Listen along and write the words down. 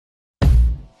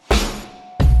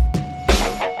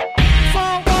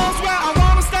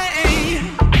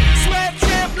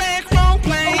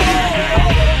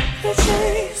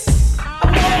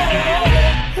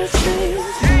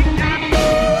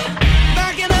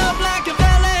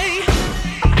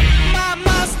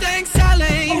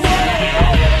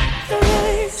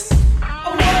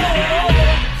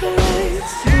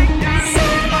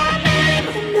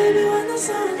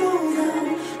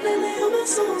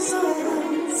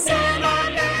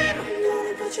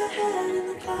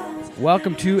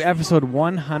Welcome to episode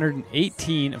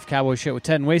 118 of Cowboy Shit with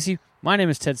Ted and Wasey. My name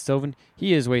is Ted Stoven.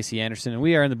 He is Wasey Anderson, and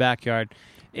we are in the backyard.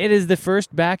 It is the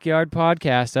first backyard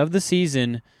podcast of the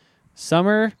season.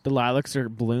 Summer. The lilacs are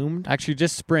bloomed. Actually,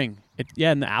 just spring.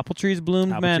 And the apple trees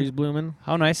bloomed, Apple man. trees blooming.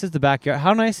 How nice is the backyard?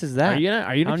 How nice is that? Are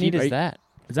you gonna How neat is that?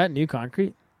 Is that new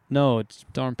concrete? No, it's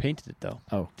Dorm painted it, though.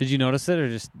 Oh. Did you notice it,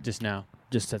 or just now?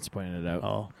 Just Ted's pointing it out.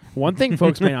 Oh. One thing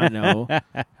folks may not know.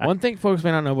 One thing folks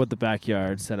may not know about the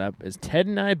backyard setup is Ted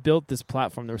and I built this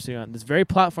platform that we're sitting on. This very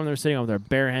platform that we're sitting on with our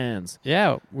bare hands.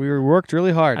 Yeah, we worked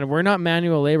really hard. And we're not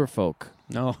manual labor folk.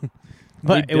 No.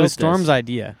 But it was Storm's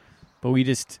idea. But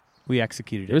we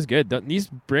executed it. It was good. These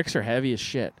bricks are heavy as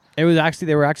shit. They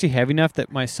were actually heavy enough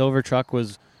that my silver truck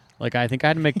was like, I think I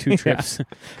had to make 2 trips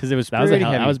because it was pretty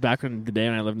heavy. That was back in the day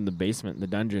when I lived in the basement, in the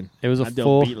dungeon. It was a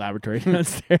full beat laboratory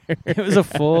downstairs. It was a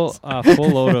full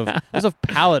load of. It was a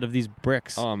pallet of these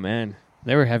bricks. Oh man,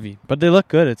 they were heavy, but they look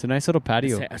good. It's a nice little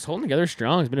patio. It's holding together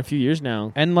strong. It's been a few years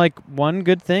now. And like one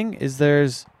good thing is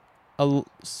there's a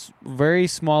very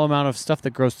small amount of stuff that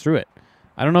grows through it.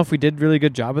 I don't know if we did really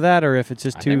good job of that or if it's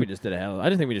just I think we just did I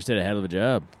just think we just did a hell of a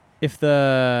job. If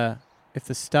the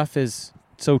stuff is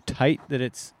so tight that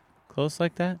it's close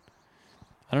like that,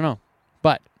 I don't know.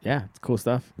 But yeah, it's cool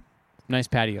stuff. Nice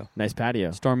patio. Nice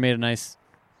patio. Storm made a nice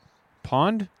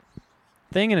pond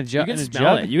thing in a jug. You can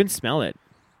smell it. You can smell it.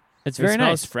 It's very nice. It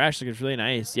smells fresh. Like it's really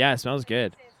nice. Yeah, it smells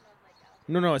good.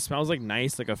 No, it smells like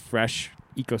nice, like a fresh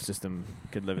ecosystem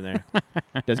could live in there.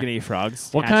 Does get any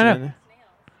frogs? What kind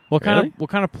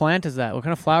of plant is that? What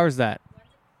kind of flower is that?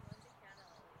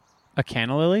 A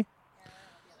canna lily?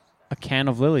 A can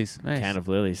of lilies. Nice. Can of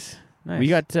lilies. Nice. We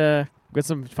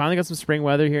finally got some spring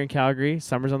weather here in Calgary.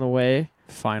 Summer's on the way.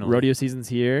 Finally. Rodeo season's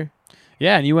here.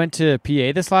 Yeah, and you went to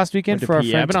PA this last weekend for our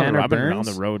friend Tanner Burns. I've been on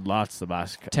the road lots the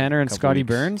last Tanner and Scotty weeks.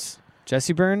 Burns.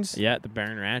 Jesse Burns. Yeah, the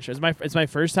Barron Ranch. It's my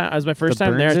first time. It was my first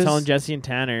time there telling Jesse and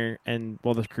Tanner and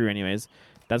the crew anyways.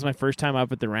 That's my first time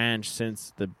up at the ranch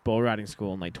since the bull riding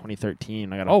school in like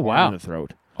 2013. I got a horn in the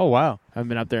throat. Oh wow. I haven't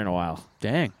been up there in a while.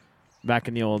 Dang. Back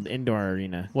in the old indoor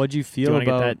arena. What'd you feel do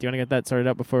you about? Do you want to get that sorted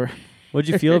out before? How'd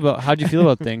you feel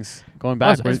about things going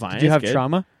back? It was fine. Did you have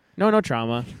trauma? No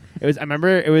trauma. I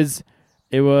remember it was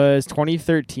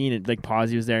 2013. And like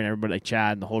Posey was there and everybody like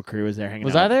Chad and the whole crew was there hanging out.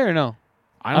 Was I there or no?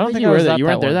 I don't think you were there. You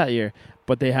weren't there that year.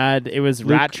 But it was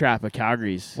Rat Trap at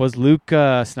Calgary's. Was Luke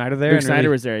Snyder there? Luke Snyder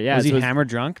was there. Yeah. Was he hammered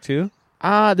drunk too?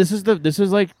 This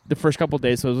was like the first couple of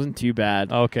days, so it wasn't too bad.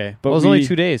 Oh, okay, but it was only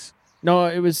 2 days. No,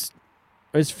 it was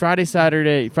Friday,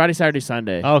 Saturday,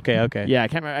 Sunday. Oh, okay. Yeah, I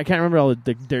can't remember all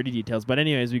the dirty details, but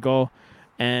anyways, we go,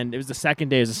 and it was the second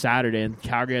day. It was a Saturday, and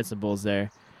Calgary had some bulls there,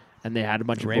 and they had a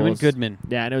bunch of Raymond bulls. Goodman.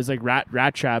 Yeah, and it was like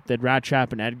Rat Trap. They had Rat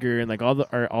Trap and Edgar, and like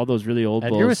all those really old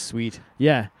bulls. Edgar was sweet.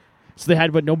 Yeah, so they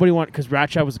had, but nobody wanted because Rat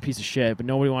Trap was a piece of shit, but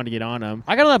nobody wanted to get on him.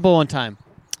 I got on that bull one time.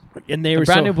 And they were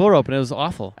brand new bull rope, and it was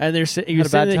awful. And he was sitting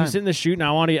in the chute,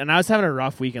 and I was having a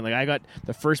rough weekend. Like I got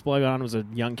the first bull I got on was a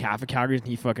young calf of Calgary, and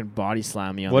he fucking body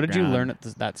slammed me on. What did you learn at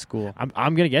that school?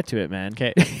 I'm gonna get to it, man.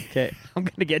 Okay. I'm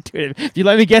gonna get to it. If you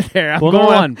let me get there,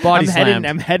 body slammed.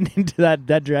 I'm heading into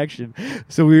that direction.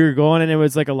 So we were going, and it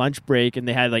was like a lunch break, and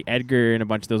they had like Edgar and a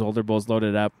bunch of those older bulls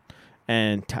loaded up,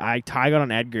 and Ty got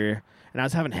on Edgar, and I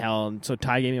was having hell, and so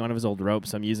Ty gave me one of his old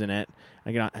ropes. So I'm using it.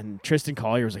 I get on, and Tristan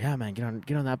Collier was like, "Yeah, man,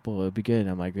 get on that bull. It'll be good." And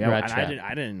I'm like, "Yeah."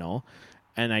 I didn't know,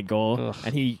 and I go,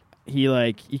 and he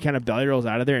kind of belly rolls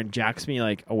out of there and jacks me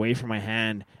like away from my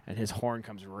hand, and his horn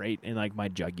comes right in like my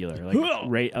jugular, like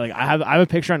right. Like I have a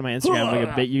picture on my Instagram, like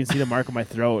a bit. You can see the mark on my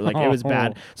throat. Like it was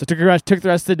bad. So took the rest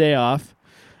of the day off.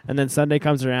 And then Sunday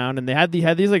comes around, and they had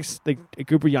these like a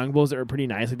group of young bulls that were pretty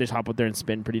nice. Like they just hop up there and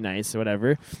spin pretty nice or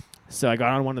whatever. So I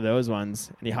got on one of those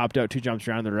ones, and he hopped out 2 jumps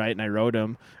around the right, and I rode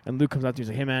him. And Luke comes up to me, he's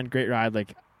like, "Hey man, great ride.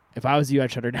 Like, if I was you,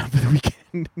 I'd shut her down for the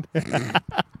weekend."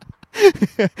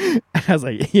 I was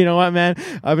like, you know what, man?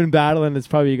 I've been battling. It's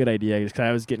probably a good idea just because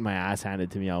I was getting my ass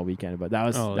handed to me all weekend. But that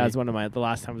was one of the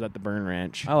last time I was at the Burn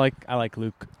Ranch. I like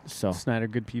Luke. So Snyder,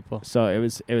 good people. So it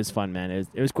was fun, man. It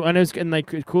was cool, and it was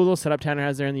like a cool little setup Tanner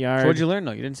has there in the yard. So what'd you learn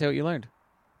though? You didn't say what you learned.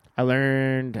 I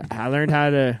learned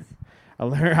that.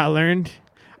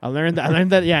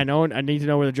 Yeah, I need to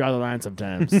know where to draw the line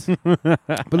sometimes.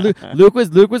 But Luke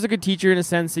was a good teacher in a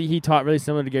sense. He taught really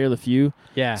similar to Gary LeFew.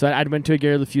 Yeah. So I'd went to a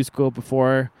Gary LeFew school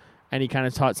before, and he kind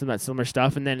of taught some of that similar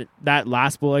stuff. And then that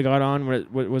last bull I got on, where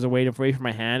it was away from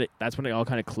my hand, that's when it all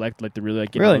kind of clicked, like the really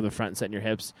like getting over the front and setting your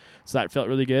hips. So that felt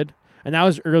really good. And that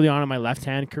was early on in my left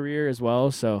hand career as well.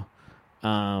 So.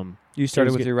 You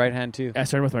started with your right hand too. I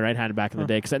started with my right hand back in the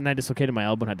day because then I dislocated my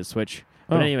elbow and had to switch.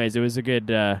 But anyways, it was a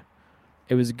good.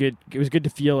 it was good. It was good to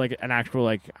feel like an actual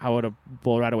like how would a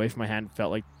bull ride away from my hand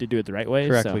felt like to do it the right way.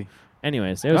 Correctly. So,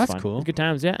 anyways, it was That's fun. cool. It was good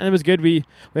times, yeah, and it was good. We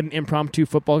had an impromptu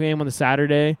football game on the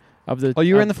Saturday of the. Oh,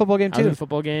 you were in the football game I was in too. the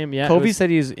football game, yeah. Kobe said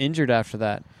he was injured after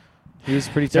that. He was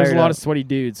pretty tired. There's a lot out. of sweaty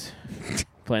dudes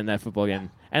playing that football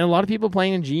game, and a lot of people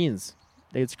playing in jeans.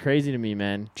 It's crazy to me,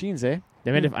 man. jeans, eh?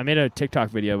 They made I made a TikTok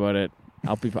video about it.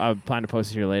 I'll plan to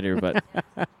post it here later, but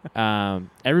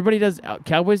everybody does.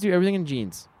 Cowboys do everything in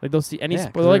jeans. Like they'll see any Yeah,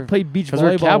 sport. 'cause They'll like we're- play beach 'cause we're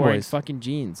volleyball wearing Cowboys. fucking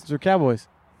jeans. Those are Cowboys.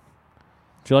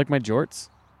 Do you like my jorts?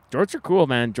 Jorts are cool,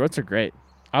 man. Jorts are great.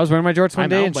 I was wearing my jorts one I'm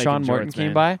day, out and liking Sean Morton jorts, came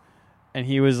man. by, and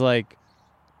he was like,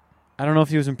 I don't know if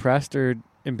he was impressed or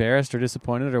embarrassed or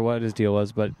disappointed or what his deal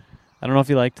was, but I don't know if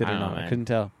he liked it I or don't know, not. I man. couldn't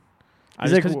tell. I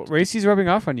He's just like, 'cause- Racy's rubbing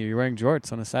off on you. You're wearing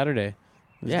jorts on a Saturday.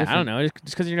 It's yeah, I different. don't know.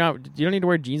 Just because you don't need to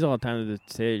wear jeans all the time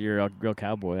to say you're a real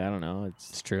cowboy. I don't know.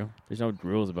 It's true. There's no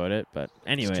rules about it. But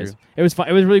anyways, true. it was fun.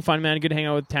 It was really fun, man. Good to hang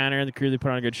out with Tanner and the crew. They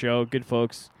put on a good show. Good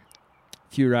folks.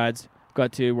 Few rides.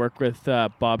 Got to work with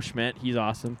Bob Schmidt. He's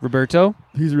awesome. Roberto,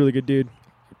 He's a really good dude.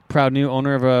 proud new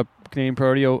owner of a Canadian Pro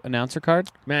Rodeo announcer card.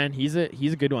 Man, he's a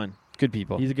good one. Good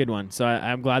people. He's a good one. So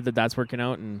I'm glad that that's working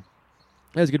out. And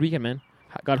it was a good weekend, man.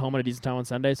 Got home at a decent time on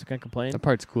Sunday, so can't complain. That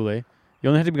part's cool, eh? You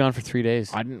only had to be gone for 3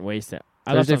 days. I didn't waste it.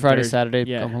 I left Thursday, on Friday, Thursday. Saturday,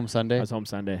 Yeah. come home Sunday. I was home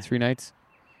Sunday. 3 nights.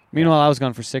 Meanwhile, I was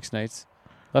gone for 6 nights.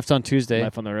 Left on Tuesday.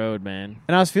 Left on the road, man.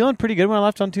 And I was feeling pretty good when I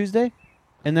left on Tuesday.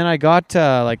 And then I got,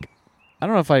 I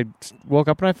don't know if I woke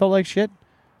up and I felt like shit,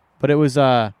 but it was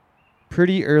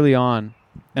pretty early on,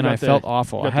 and got I the- felt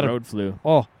awful. Got I had the road flu.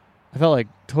 I felt like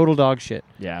total dog shit.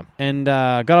 Yeah. And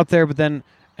got up there, and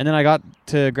then I got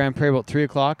to Grand Prairie about 3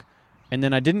 o'clock, and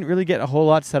then I didn't really get a whole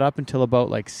lot set up until about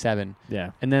like 7.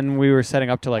 Yeah. And then we were setting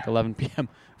up to like 11 p.m.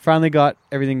 Finally got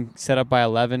everything set up by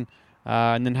 11,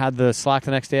 and then had the slack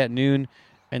the next day at noon,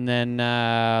 and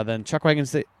then Chuck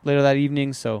Wagons later that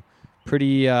evening. So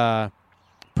pretty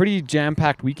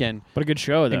jam-packed weekend But a good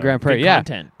show, though. Grand Prairie, Good yeah.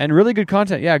 content. and really good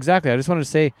content. Yeah, exactly. I just wanted to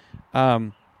say,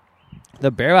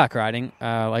 the bareback riding,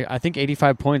 like I think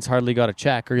 85 points hardly got a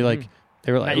check, or like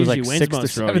they were like That it was like usually wins 6th or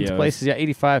most 7th rodeos. places. Yeah,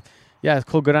 85. Yeah,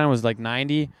 Cole Goodine was like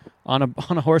 90 on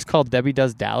a horse called Debbie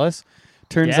Does Dallas.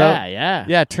 Turns out. Yeah.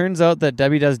 Yeah, it turns out that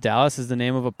Debbie Does Dallas is the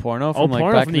name of a porno from like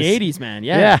porno back from in the 80s, man.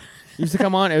 Yeah. Yeah. It used to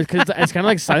come on. It was, cause it's kind of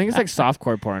like, I think it's like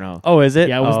softcore porno. Oh, is it?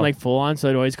 Yeah, it wasn't Oh. like full on, so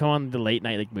it always come on the late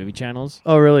night like movie channels.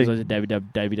 Oh, It really? was always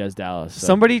Debbie Does Dallas. So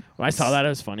Somebody when I saw that, it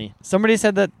was funny. somebody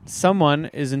said that someone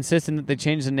is insisting that they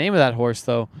change the name of that horse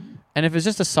though. And if it's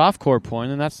just a softcore porn,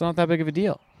 then that's not that big of a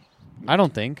deal. I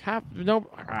don't think. I I don't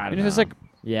mean, if it's know. like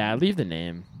Yeah, leave the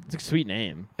name. It's a sweet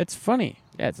name. it's funny.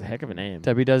 Yeah, it's a heck of a name.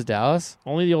 Debbie Does Dallas.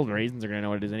 Only the old raisins are gonna know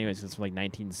what it is anyways, 'cause it's from like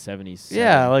 1977.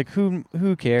 Yeah, like who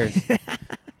cares?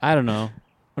 I don't know.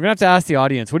 I'm gonna have to ask the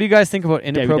audience. What do you guys think about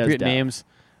inappropriate Dallas. names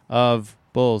of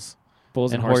bulls?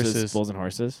 bulls and and horses. horses. Bulls and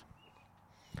horses.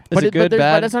 Is it good, but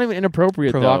bad, that's not even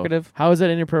inappropriate. provocative? Though. How is that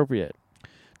inappropriate?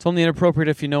 It's only inappropriate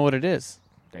if you know what it is,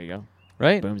 There you go.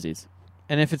 right? Boomsies.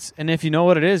 And if you know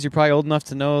what it is, you're probably old enough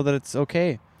to know that it's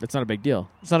okay. That's not a big deal.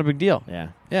 It's not a big deal. Yeah.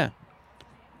 Yeah.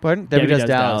 Pardon? Debbie Does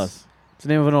Dallas. It's the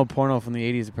name of an old porno from the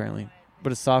 80s apparently,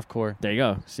 but it's softcore, There you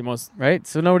go. See, most right?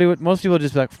 So most people would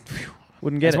just be like, "Phew,"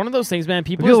 wouldn't get it's it. one of those things, man.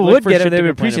 People, People just look would for get it. shit They to would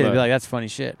complain appreciate it. They'd be about. like, that's funny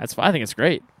shit. I think it's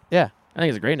great. Yeah. I think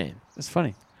it's a great name. It's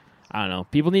funny. I don't know.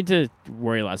 People need to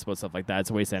worry less about stuff like that. It's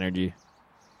a waste of energy.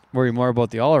 Worry more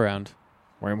about the all around.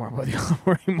 Worry more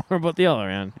about the all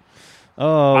around.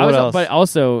 Oh, I what was, else? but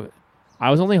also,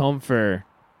 I was only home for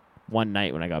one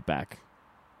night when I got back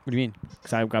What do you mean?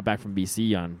 because I got back from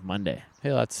BC on Monday. Hey,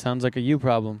 that sounds like a you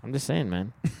problem. I'm just saying,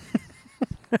 man.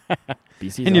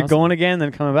 BC, And you're going again,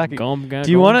 then coming back. Going. Do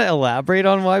you want to elaborate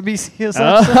on why BC is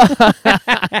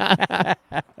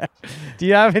Do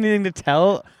you have anything to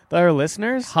tell our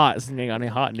listeners? hot? You got any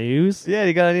hot news? Yeah,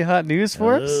 you got any hot news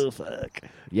for us? Oh, fuck.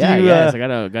 Yeah, you, yes. I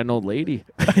got an old lady.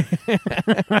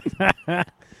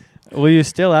 Will you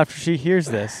still after she hears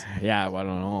this? Yeah, well, I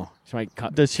don't know. She might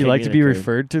Does she kick like me to in be the curb.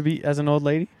 referred to be as an old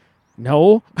lady?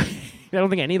 No. I don't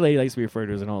think any lady likes to be referred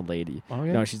to as an old lady. Oh,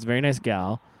 No, she's a very nice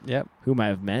gal Yep. whom I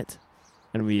have met,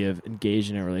 and we have engaged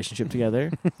in a relationship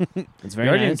together. It's very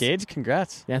you already nice. engaged?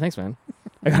 Congrats. Yeah, thanks, man.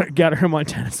 I got her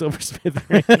Montana Silversmith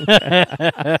ring.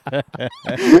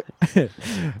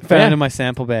 Found it in my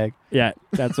sample bag. Yeah,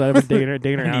 that's what I've been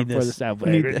digging I around need for this. the sample.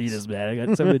 I I need need this. this, man. I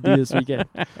got something to do this weekend.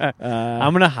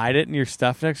 I'm going to hide it in your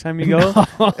stuff next time you go.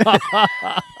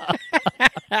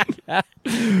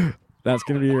 That's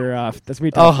gonna be your that's gonna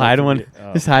be. I'll tough hide for one. me.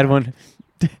 Oh, Just hide one.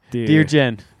 dude. Dear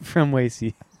Jen from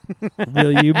Wacy.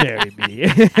 Will you marry me?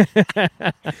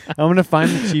 I'm going to find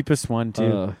the cheapest one,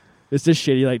 too. It's this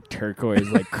shitty like turquoise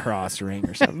like cross ring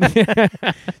or something.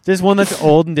 Just one that's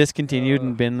old and discontinued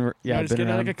and been Just been getting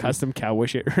around. like a custom cowboy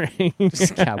shit ring.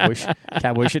 Just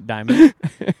cowboy shit diamond.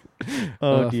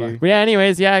 Oh dear. Fuck. But yeah,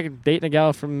 anyways, dating a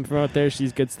gal from out there.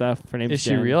 She's good stuff. Her name's Is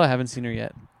she Jen. real? I haven't seen her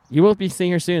yet. You will be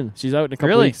seeing her soon. She's out in a couple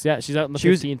Really? weeks. Yeah, she's out on the She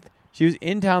was- 15th. She was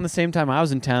in town the same time I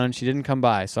was in town, and she didn't come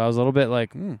by. So I was a little bit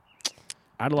like,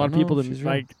 I had a lot of Don't know people if that she's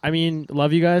real. like. I mean,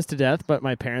 love you guys to death, but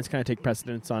my parents kind of take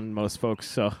precedence on most folks.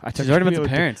 So I took she's already me met the with-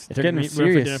 parents. I It's took getting me for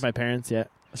dinner serious. with my parents. Yeah,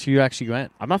 So you actually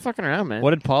went. I'm not fucking around, man. What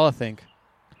did Paula think?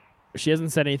 She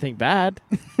hasn't said anything bad.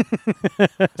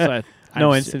 So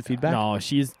No instant feedback? No,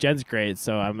 Jen's great,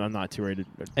 so I'm not too worried.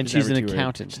 And Never she's an too worried.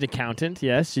 accountant. She's an accountant.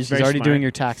 Yes, she's She's very already smart. doing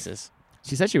your taxes.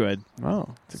 She said she would. Oh,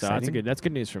 So that's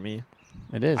good news for me.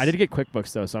 It is. I did get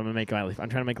QuickBooks though, so I'm trying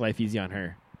to make life easy on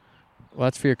her. Well,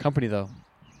 that's for your company, though.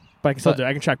 But I can still But- do.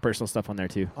 I can track personal stuff on there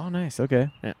too. Oh, nice. Okay.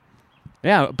 Yeah.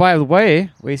 Yeah. By the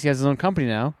way, Wasey has his own company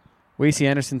now. Wasey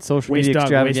Anderson's social media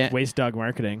extravaganza. Waste dog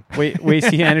marketing.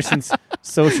 Wasey Anderson's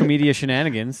social media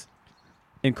shenanigans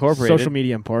incorporated. Social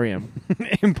media emporium.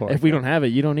 Import. If we don't have it,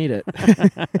 you don't need it.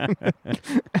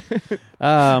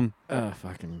 Oh,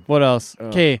 Fucking. what else? Oh,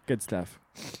 Okay. good stuff.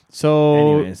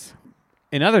 So, Anyways,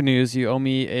 in other news, you owe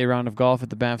me a round of golf at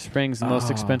the Banff Springs, the most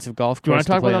Oh. expensive golf do you want course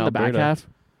to talk play about in on the back Alberta. half?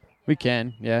 We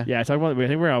can. Yeah. Yeah, talk about. I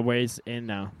think we're a ways in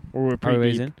now. Or we're Are pretty we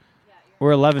ways deep. in?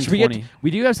 We're 11:20. Should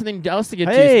we do have something else to get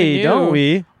to. Hey, Something new. don't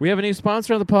we? We have a new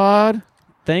sponsor on the pod.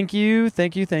 Thank you.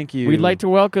 We'd like to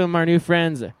welcome our new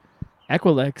friends,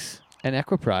 Equilix, and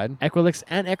Equipride,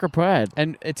 and Equipride.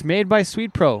 and it's made by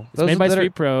Sweet Pro. It's made by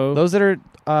Sweet Pro. Those that are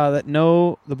that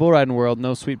know the bull riding world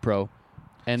know Sweet Pro,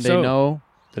 and they So- know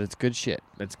that it's good shit.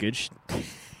 That's good.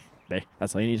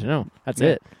 That's all you need to know. That's Yeah.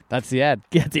 it. That's the ad.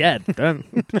 Get the ad. Done.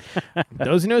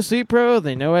 Those who know Sweet Pro,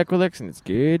 they know Equilix, and it's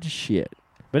good shit.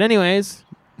 But anyways,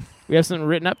 we have something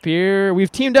written up here.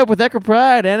 We've teamed up with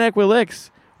Equipride and Equilix,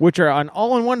 which are an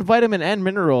all-in-one vitamin and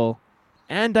mineral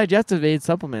and digestive aid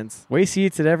supplements. Wasey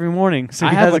eats it every morning, so I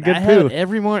he have has a it- good I have poo. it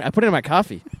every morning. I put it in my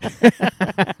coffee.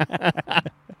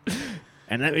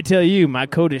 And let me tell you, my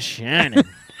coat is shining.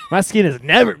 My skin has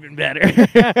never been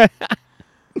better.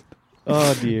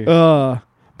 Oh dear.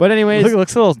 But anyways, It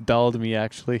looks a little dull to me,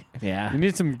 actually. yeah. You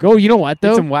need some. Go. You know what though?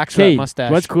 Need some wax for that Okay,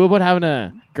 mustache. what's cool about having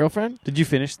a girlfriend? Did you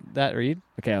finish that read?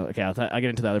 Okay. I'll get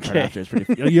into the other part Okay. after. It's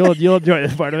pretty. You'll enjoy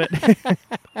this part of it.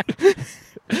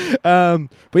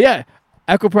 But yeah,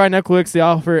 Equipride and Equilix, they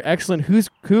offer excellent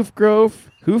hoof growth.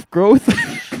 Hoof growth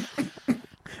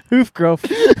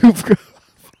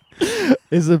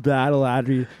is a battle,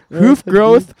 Adri. Hoof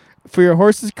growth for your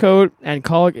horse's coat and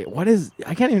colic. What is?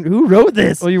 I can't even. Who wrote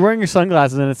this? Well, you're wearing your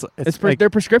sunglasses, and it's like They're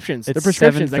prescriptions. it's They're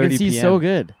prescriptions. I can 7:30 see PM. so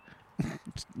good. a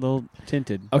little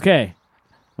tinted. Okay.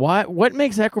 What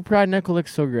makes Equipride and Equilix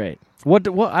so great? What?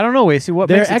 I don't know, Wasey. What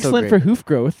They're makes it so excellent great? for hoof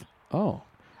growth, Oh.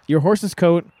 your horse's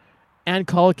coat, and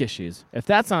colic issues. If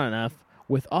that's not enough,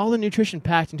 with all the nutrition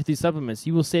packed into these supplements,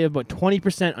 you will save about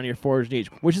 20% on your forage needs,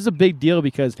 which is a big deal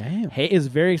because Damn. hay is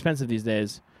very expensive these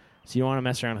days, so you don't want to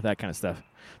mess around with that kind of stuff.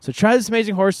 So try this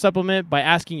amazing horse supplement by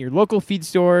asking your local feed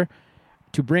store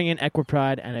to bring in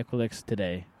Equipride and Equilix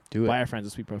today. Do By it. our friends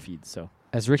at Sweet Pro Feeds. So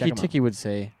As Ricky check 'em out. Ticky would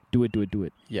say, do it, do it, do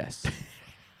it. yes.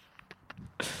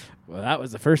 Well, that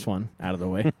was the first one out of the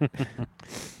way.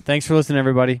 Thanks for listening,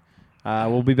 everybody.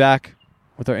 We'll be back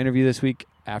with our interview this week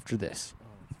after this.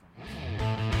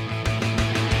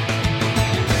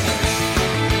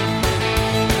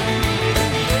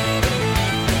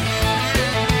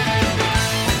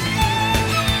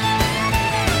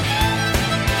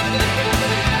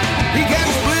 He got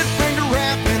a split finger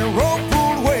wrap and a rope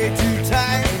pulled way too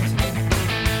tight.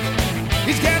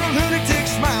 He's got a lunatic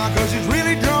smile cause he's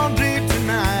really drawn deep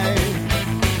tonight.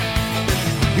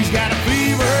 He's got a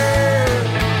fever,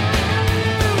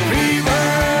 fever,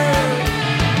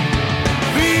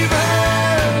 fever,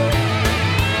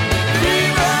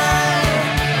 fever.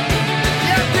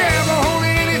 Yeah, grab a hold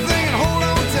of anything and hold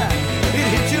on tight. It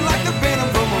hits you like the venom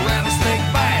from a rattlesnake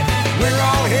bite. We're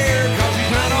all here cause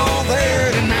he's not all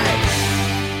there tonight.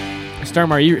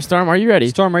 Storm, are you ready?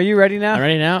 Storm, are you ready now? I'm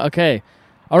ready now? Okay.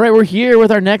 All right, we're here with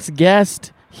our next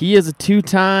guest. He is a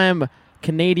two-time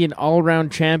Canadian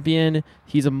all-round champion.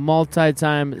 He's a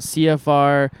multi-time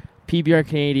CFR, PBR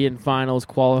Canadian Finals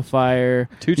qualifier.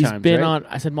 Two He's times, been right? on,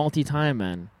 I said multi-time,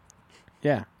 man.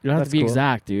 Yeah. You don't have That's to be cool.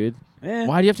 exact, dude. Eh.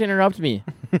 Why do you have to interrupt me?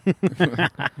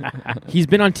 He's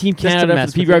been on Team Just to Canada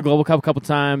mess for the with PBR you. Global Cup a couple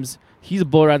times. He's a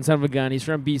bull riding son of a gun. He's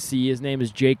from BC. His name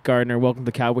is Jake Gardner. Welcome to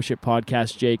the Cowboy Shit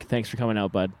Podcast, Jake. Thanks for coming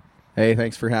out, bud. Hey,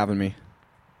 thanks for having me.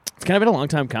 It's kind of been a long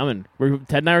time coming.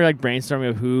 Ted and I were like brainstorming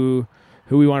of who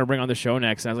who we want to bring on the show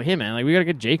next. And I was like, hey, man, like we got to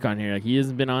get Jake on here. Like he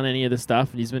hasn't been on any of this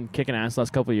stuff, and he's been kicking ass the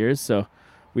last couple of years. So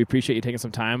we appreciate you taking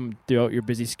some time throughout your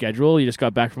busy schedule. You just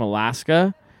got back from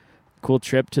Alaska. Cool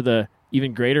trip to the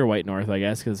even greater White North, I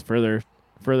guess, because further.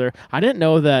 I didn't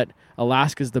know that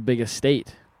Alaska's the biggest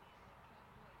state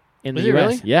in the Is it U.S.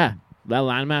 really? Yeah, that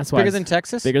landmass Bigger than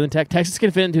Texas? Bigger than Texas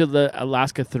can fit into the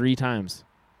Alaska 3 times.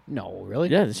 No, really?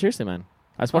 Yeah, seriously, man.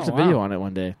 I just watched Oh, a video wow. on it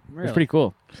one day. It Really? was pretty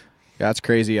cool. Yeah, it's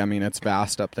crazy. I mean, it's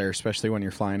vast up there, especially when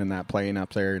you're flying in that plane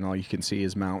up there, and all you can see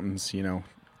is mountains.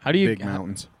 How do you big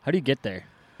mountains. How do you get there?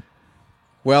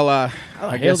 Well, How the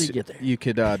I hell guess do you get there? you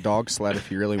could dog sled if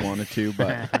you really wanted to,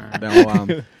 but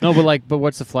no. No, but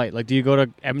what's the flight? Like, do you go to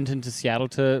Edmonton to Seattle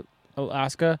to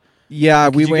Alaska? Yeah,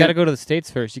 we You went. got to go to the States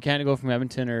first. You can't go from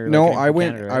Edmonton or No, like, I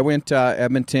went. Canada, right? I went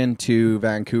Edmonton to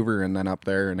Vancouver and then up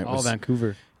there, and it was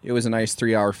Vancouver. it was a nice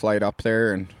 3-hour flight up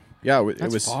there, and yeah, it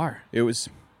That's was far. It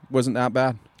wasn't that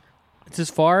bad. It's as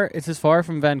far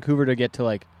from Vancouver to get to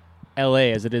like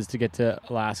L.A. as it is to get to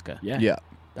Alaska. Yeah.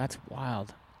 That's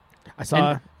wild. I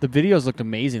saw. And the videos looked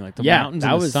amazing. Like the Yeah, mountains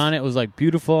that and the was- sun. It was like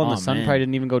beautiful, and Oh, the sun man. probably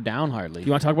didn't even go down hardly. You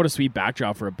want to talk about a sweet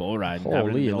backdrop for a bull ride? Out in the Holy,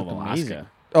 it middle of looked Alaska. amazing.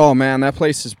 Oh man, that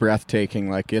place is breathtaking.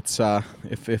 Like it's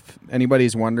if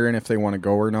anybody's wondering if they want to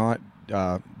go or not,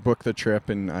 book the trip,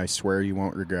 and I swear you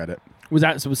won't regret it. Was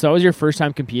that so? That was your first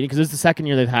time competing? Because it's the second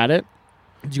year they've had it.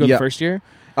 Did you go Yeah. the first year?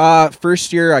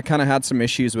 First year, I kind of had some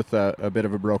issues with a bit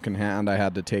of a broken hand. I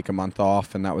had to take a month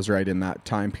off, and that was right in that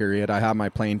time period. I had my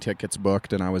plane tickets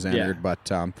booked, and I was entered, but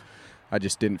I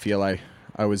just didn't feel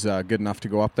I was good enough to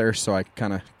go up there, so I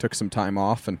kind of took some time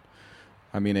off, and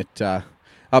I mean, it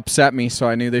upset me, so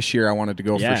I knew this year I wanted to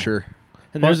go Yeah. for sure.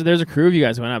 And there's a crew of you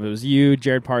guys who went up. It was you,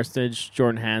 Jared Parsonage,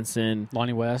 Jordan Hansen,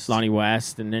 Lonnie West. Lonnie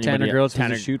West, and anybody Tanner else. Grills was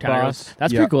the shoot Tanner boss. Grills.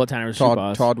 That's Yeah. pretty cool. That Tanner was shoot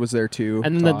boss. Todd was there too.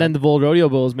 And then the Bull Rodeo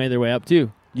Bulls made their way up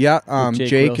too. Yeah, Jake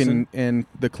Jake Wilson. and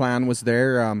the clan was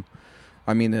there.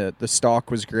 I mean, the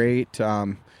stock was great.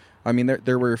 I mean,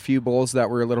 there were a few bulls that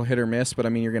were a little hit or miss, but I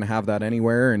mean, you're going to have that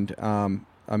anywhere. And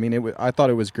I mean, I thought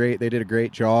it was great. They did a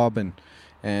great job, and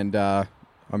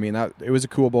I mean, it was a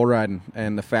cool bull ride,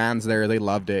 and the fans there, they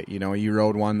loved it. You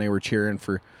rode one, they were cheering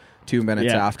for 2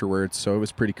 minutes Yeah. afterwards, so it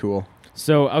was pretty cool.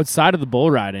 So outside of the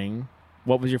bull riding,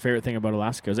 what was your favorite thing about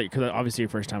Alaska? Was it because obviously your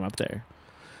first time up there?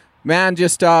 Man,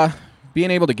 just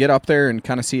being able to get up there and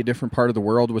kind of see a different part of the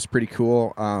world was pretty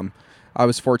cool. I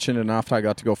was fortunate enough I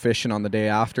got to go fishing on the day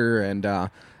after, and I've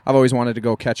always wanted to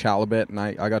go catch halibut, and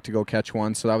I got to go catch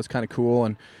one, so that was kind of cool.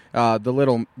 And the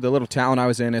little town I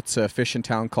was in, it's a fishing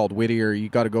town called Whittier. You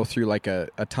got to go through like a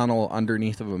tunnel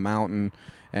underneath of a mountain,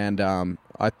 and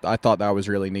I thought that was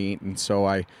really neat. And so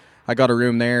I got a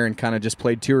room there and kind of just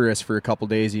played tourist for a couple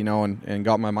days, and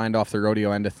got my mind off the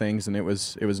rodeo end of things, and it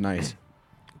was nice.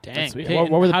 Dang. sweet. Okay,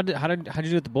 What were the- how'd you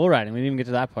do with the bull riding? We didn't even get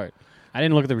to that part. I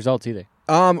didn't look at the results either.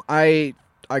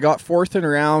 I got fourth in a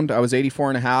round. I was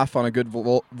 84.5 on a good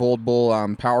Vold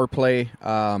Bull power play.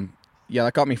 Yeah,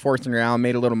 that got me fourth in a round,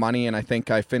 made a little money, and I think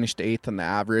I finished eighth in the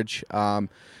average.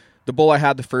 The bull I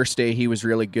had the first day, he was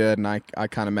really good, and I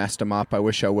kind of messed him up. I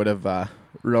wish I would have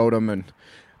rode him, and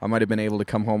I might have been able to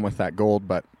come home with that gold,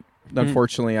 but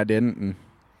unfortunately I didn't. And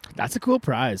That's a cool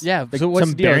prize. Yeah, Like so what's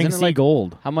some the deal? Bering Isn't it Sea like-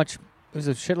 gold, How much? It was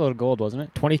a shitload of gold, wasn't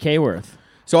it? $20K worth.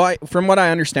 so from what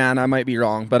I understand, I might be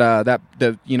wrong, but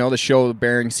the show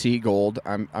Bering Sea Gold,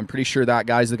 I'm pretty sure that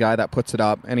guy's the guy that puts it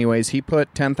up. Anyways, he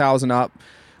put 10,000 up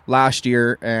last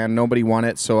year and nobody won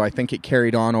it, so I think it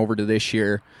carried on over to this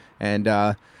year. And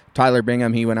Tyler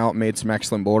Bingham, he went out and made some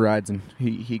excellent bull rides, and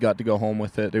he got to go home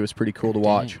with it. It was pretty cool to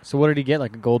watch. Dang. So what did he get?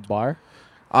 Like a gold bar?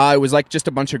 It was like just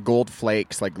a bunch of gold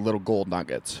flakes, like little gold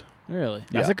nuggets. Really?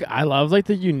 I love like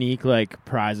the unique like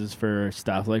prizes for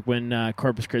stuff like when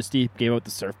Corpus Christi gave out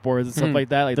the surfboards and stuff like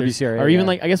that. Like there's- WCRA, or even yeah.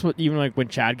 like I guess even like when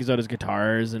Chad gives out his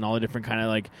guitars and all the different kind of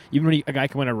like even when a guy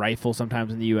can win a rifle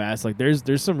sometimes in the U.S. Like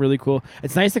there's some really cool.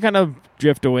 It's nice to kind of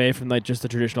drift away from like just the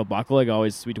traditional buckle. Like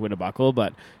always sweet to win a buckle,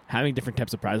 but having different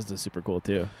types of prizes is super cool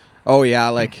too. Oh yeah,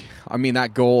 like I mean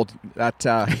that gold that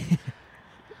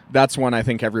that's one I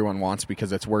think everyone wants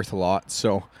because it's worth a lot.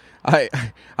 So I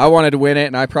wanted to win it,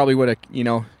 and I probably would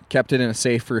have kept it in a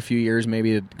safe for a few years,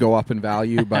 maybe to go up in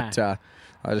value. But I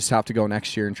just have to go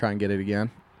next year and try and get it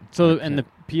again. So and the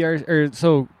PR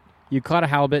so you caught a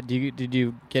halibut. Did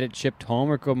you get it shipped home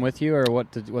or come with you, or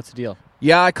what's the deal?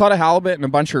 Yeah, I caught a halibut and a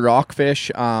bunch of rockfish.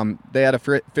 They had a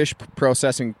fish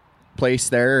processing place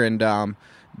there, and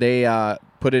they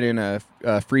put it in a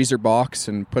freezer box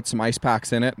and put some ice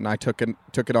packs in it, and I took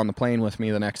it on the plane with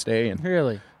me the next day. And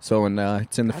Really? so when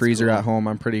it's in the That's freezer cool. at home,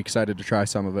 I'm pretty excited to try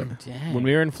some of it. Dang. When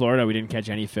we were in Florida, we didn't catch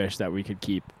any fish that we could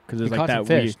keep because we there's like caught that some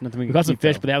fish. we Nothing we we could caught some keep,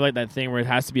 fish, though. but they have like that thing where it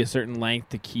has to be a certain length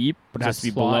to keep, but it It's has a to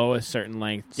be slot? below a certain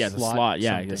length. Yeah, it's a Slot slot.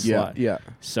 Yeah, something. a Yeah, slot. yeah,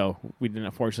 So we didn't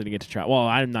unfortunately get to try. Well,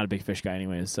 I'm not a big fish guy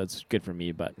anyways, so it's good for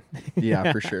me. But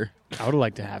yeah, for sure. I would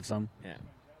like to have some. yeah,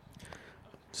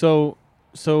 So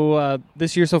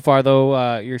this year so far,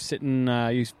 though, you're sitting,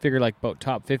 you figure like about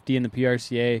top 50 in the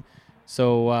PRCA.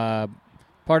 So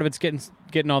part of it's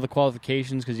getting all the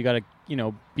qualifications because you got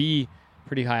to, be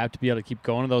pretty high up to be able to keep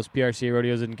going to those PRCA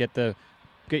rodeos and get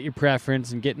your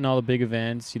preference and getting all the big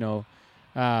events,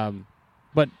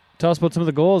 But tell us about some of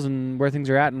the goals and where things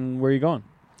are at and where you're going.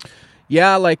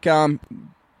 Yeah, like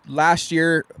last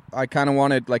year, I kind of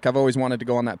wanted, like I've always wanted to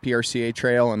go on that PRCA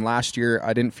trail, and last year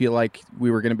I didn't feel like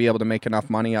we were going to be able to make enough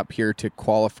money up here to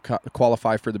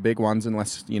qualify for the big ones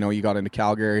unless, you got into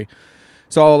Calgary.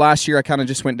 So last year I kind of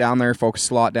just went down there,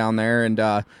 focused a lot down there, and,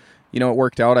 it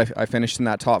worked out. I finished in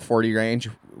that top 40 range,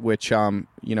 which,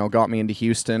 got me into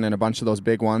Houston and a bunch of those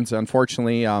big ones.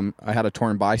 Unfortunately, I had a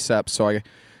torn bicep, so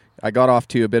I got off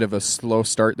to a bit of a slow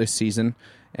start this season.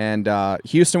 And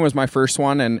Houston was my first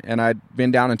one, and I'd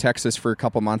been down in Texas for a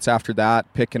couple months after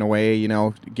that, picking away,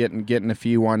 getting a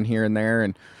few one here and there,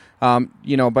 and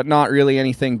but not really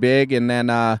anything big. And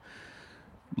then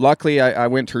luckily I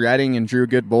went to Redding and drew a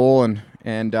good bull,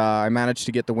 and I managed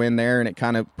to get the win there, and it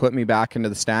kind of put me back into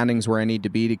the standings where I need to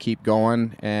be to keep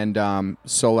going. And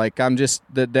so like I'm just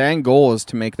the end goal is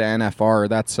to make the NFR.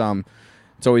 That's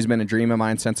it's always been a dream of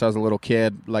mine since I was a little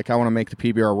kid. Like I want to make the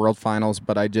PBR World Finals,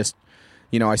 but I just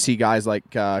I see guys like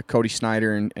Cody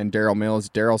Snyder and Daryl Mills.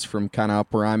 Daryl's from kind of up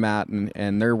where I'm at,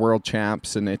 and they're world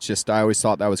champs, and it's just I always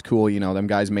thought that was cool. Them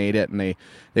guys made it, and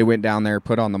they went down there,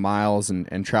 put on the miles,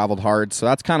 and traveled hard. So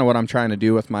that's kind of what I'm trying to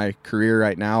do with my career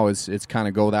right now is kind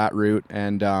of go that route.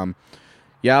 And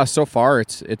yeah, so far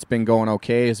it's been going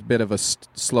okay. It's a bit of a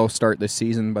slow start this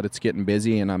season, but it's getting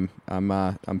busy, and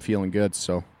I'm feeling good.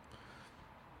 So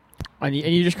and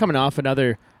you're just coming off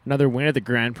another win at the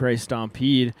Grand Prairie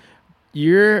Stampede.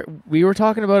 We were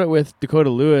talking about it with Dakota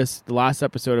Lewis the last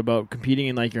episode about competing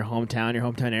in like your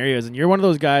hometown areas, and you're one of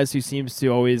those guys who seems to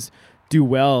always do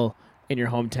well in your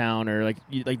hometown, or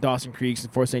like Dawson Creeks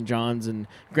and Fort St. John's and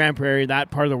Grand Prairie,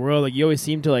 that part of the world. Like you always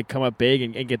seem to like come up big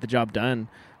and get the job done.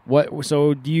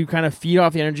 So do you kind of feed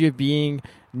off the energy of being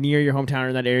near your hometown or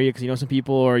in that area because you know some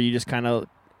people, or you just kind of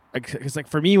because like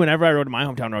for me, whenever I rode my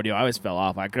hometown rodeo, I always fell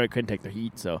off. I couldn't take the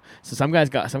heat. So some guys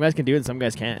can do it, and some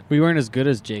guys can't. We weren't as good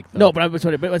as Jake, though. No, but it's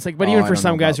like, even I for don't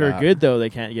some know guys who about are that. good though, they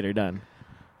can't get it done.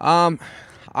 I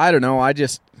don't know.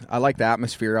 I like the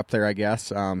atmosphere up there. I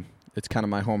guess it's kind of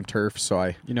my home turf, so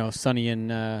I. Sunny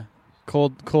and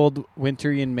cold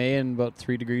wintry in May and about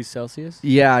 3 degrees Celsius.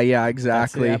 Yeah, That's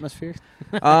exactly. the atmosphere.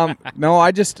 No,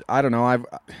 I don't know.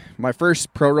 My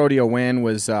first pro rodeo win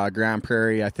was Grand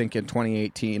Prairie. I think in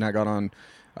 2018, I got on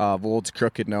Vold's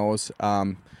Crooked Nose.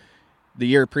 The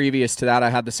year previous to that, I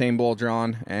had the same bull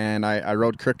drawn, and I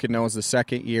rode Crooked Nose the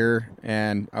second year,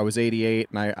 and I was 88,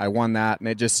 and I won that,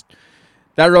 and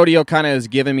that rodeo kind of has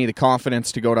given me the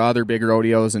confidence to go to other big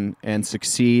rodeos and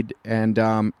succeed, and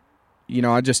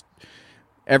I just.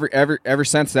 Ever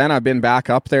since then, I've been back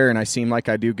up there, and I seem like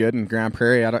I do good in Grand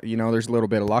Prairie. There's a little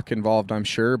bit of luck involved, I'm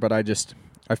sure, but I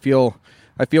feel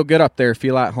good up there,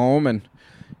 feel at home, and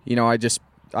I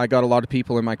got a lot of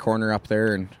people in my corner up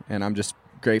there, and I'm just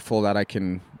grateful that I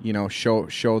can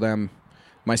show them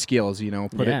my skills,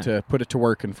 put it to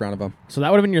work in front of them. So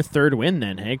that would have been your third win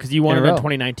then, hey? Because you won In it a in row.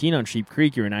 2019 on Sheep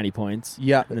Creek. You were 90 points.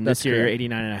 Yeah, And then that's this year correct. you're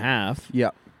 89.5.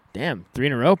 Yeah. Damn, 3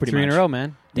 in a row, pretty much. 3 in a row,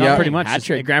 man. Yeah. Not pretty much. Hat Just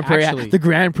trick. Grand Prairie. actually, The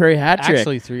Grand Prairie hat trick.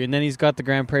 actually 3. And then he's got the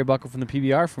Grand Prairie buckle from the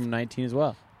PBR from 19 as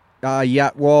well.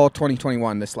 Yeah. Well,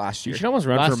 2021 this last You year. should almost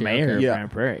run Last for year, mayor okay. of Yeah.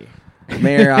 Grand Prairie.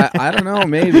 Mayor, I don't know.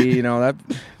 Maybe that.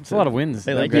 It's a lot of wins.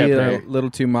 They That'd like be that, a right? little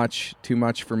too much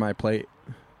for my plate.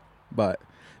 But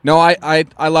no, I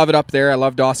love it up there. I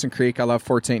love Dawson Creek. I love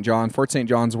Fort St. John. Fort St.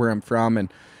 John's where I'm from,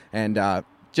 and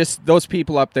just those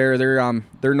people up there.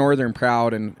 They're northern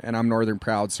proud, and I'm northern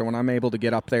proud. So when I'm able to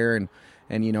get up there and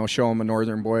show them a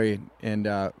northern boy and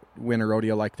win a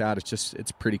rodeo like that,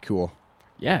 it's pretty cool.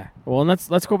 Yeah. Well, and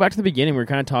let's go back to the beginning. We were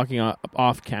kind of talking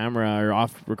off camera or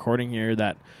off recording here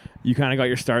that you kind of got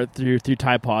your start through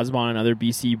Ty Posbon, another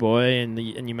BC boy, and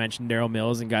you mentioned Daryl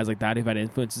Mills and guys like that who've had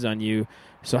influences on you.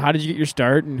 So how did you get your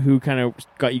start, and who kind of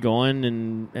got you going,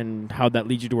 and how'd that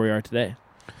lead you to where you are today?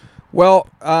 Well,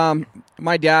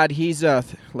 my dad, he's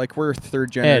we're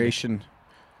third generation.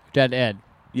 Dad Ed.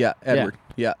 Yeah, Edward.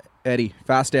 Yeah, Eddie,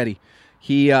 Fast Eddie.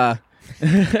 He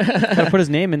Gotta put his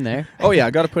name in there. Oh yeah,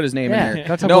 I got to put his name Yeah, in there.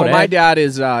 gotta talk No, about my Ed. dad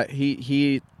is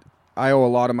he. I owe a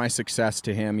lot of my success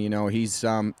to him. You know, he's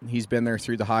been there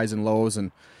through the highs and lows,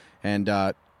 and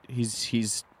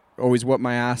he's always whipped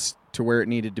my ass to where it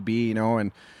needed to be. You know,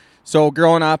 and so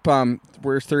growing up,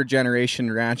 we're third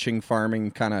generation ranching,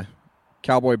 farming, kind of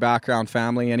cowboy background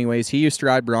family. Anyways, he used to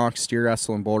ride broncs, steer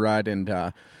wrestle, and bull ride,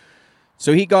 and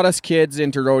so he got us kids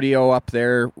into rodeo up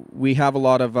there. We have a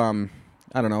lot of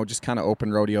I don't know, just kind of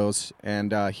open rodeos,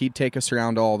 and he'd take us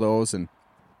around all those, and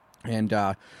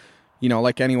you know,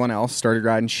 like anyone else, started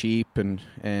riding sheep and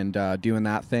doing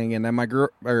that thing. And then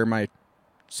my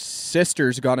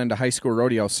sisters got into high school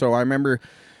rodeo. So I remember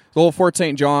the old Fort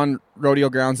St. John rodeo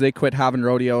grounds, they quit having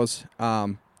rodeos.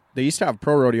 They used to have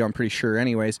pro rodeo, I'm pretty sure.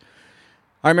 Anyways,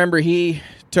 I remember he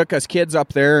took us kids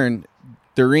up there, and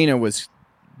the arena was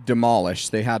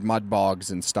demolished. They had mud bogs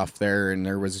and stuff there, and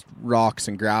there was rocks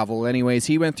and gravel. Anyways,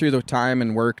 he went through the time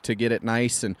and work to get it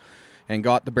nice, and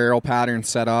got the barrel pattern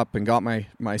set up, and got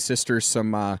my sisters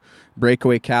some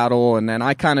breakaway cattle, and then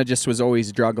I kind of just was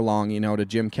always drug along, you know, to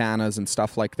gymkhanas and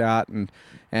stuff like that, and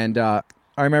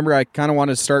I remember I kind of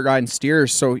wanted to start riding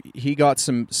steers, so he got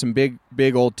some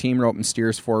big old team roping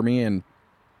steers for me, and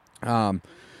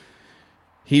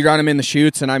he ran them in the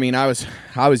chutes, and I mean I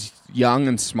was young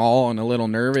and small and a little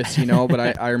nervous, you know,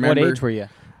 but I remember. What age were you?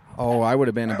 Oh, I would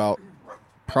have been about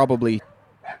probably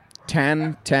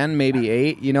 10, maybe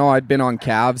 8. You know, I'd been on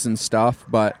calves and stuff,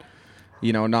 but,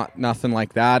 you know, nothing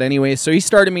like that. Anyway, so he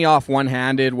started me off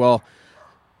one-handed. Well,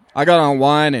 I got on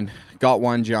one and got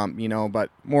one jump, you know, but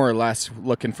more or less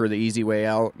looking for the easy way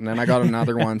out. And then I got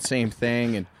another one, same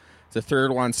thing. And the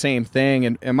third one, same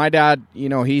thing. And my dad, you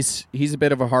know, he's a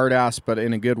bit of a hard ass, but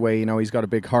in a good way. You know, he's got a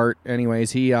big heart.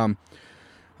 Anyways, I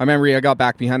remember I got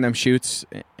back behind them chutes,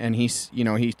 and he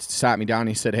sat me down and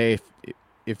he said, hey,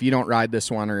 if you don't ride this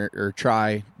one or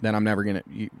try, then I'm never going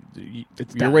to,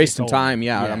 you're wasting time.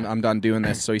 Yeah. I'm done doing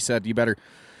this. So he said, you better.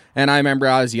 And I remember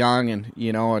I was young and,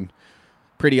 you know, and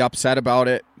pretty upset about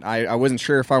it. I wasn't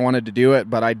sure if I wanted to do it,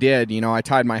 but I did. You know, I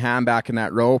tied my hand back in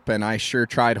that rope, and I sure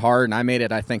tried hard, and I made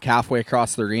it, I think, halfway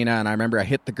across the arena. And I remember I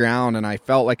hit the ground, and I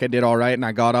felt like I did all right, and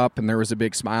I got up, and there was a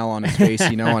big smile on his face,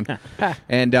 you know,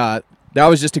 and that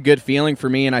was just a good feeling for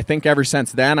me. And I think ever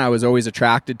since then, I was always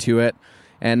attracted to it.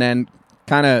 And then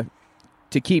kind of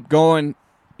to keep going,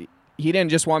 he didn't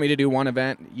just want me to do one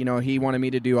event, you know, he wanted me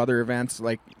to do other events,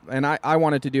 like, and I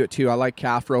wanted to do it too. I like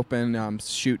calf roping,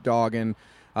 shoot dogging,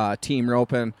 team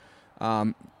roping.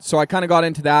 So I kind of got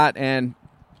into that, and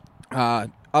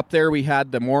up there we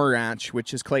had the Moore Ranch,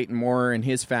 which is Clayton Moore and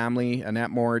his family,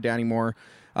 Annette Moore, Danny Moore,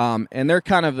 and they're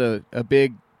kind of a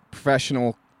big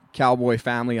professional cowboy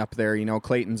family up there. You know,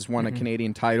 Clayton's won a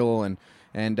Canadian title, and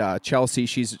Chelsea,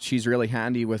 she's really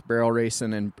handy with barrel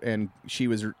racing, and she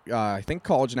was I think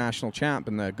college national champ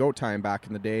in the goat time back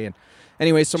in the day. And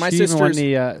anyway, so my She sisters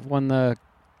even won the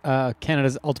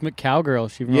Canada's Ultimate Cowgirl.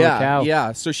 She rode a cow.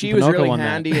 yeah. So she was really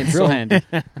handy, and real so handy.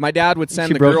 my dad would send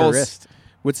She the broke her girls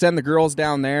wrist.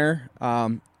 down there,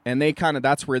 and they kind of,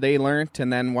 that's where they learned.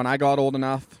 And then when I got old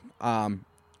enough,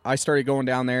 I started going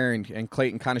down there, and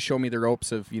Clayton kind of showed me the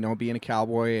ropes of, you know, being a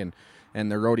cowboy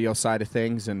and the rodeo side of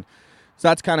things. And so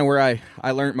that's kind of where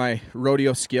I learned my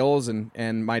rodeo skills,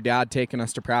 and my dad taking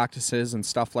us to practices and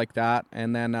stuff like that.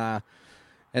 And then a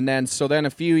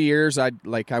few years, I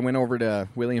went over to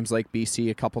Williams Lake, BC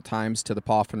a couple times to the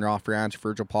Poffenroff Ranch,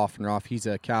 Virgil Poffenroff. He's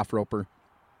a calf roper.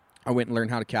 I went and learned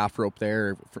how to calf rope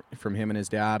there from him and his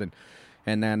dad.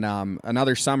 And then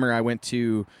another summer, I went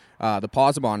to the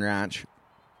Pozzebon Ranch,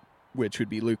 which would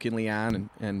be Luke and Leanne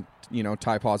and you know,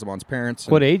 Ty Pozzebon's parents.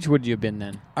 What age would you have been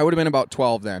then? I would have been about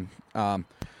 12 then.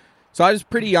 So I was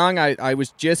pretty young. I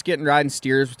was just getting riding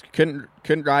steers. Couldn't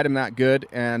ride them that good.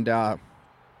 And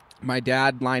my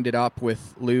dad lined it up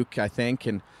with Luke, I think,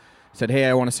 and said, hey,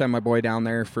 I want to send my boy down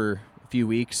there for a few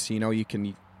weeks. You know, you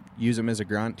can use him as a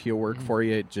grunt. He'll work for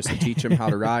you. Just teach him how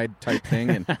to ride type thing.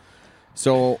 And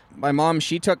so my mom,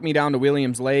 she took me down to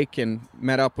Williams Lake and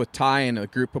met up with Ty and a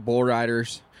group of bull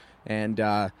riders. And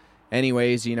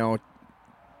anyways, you know,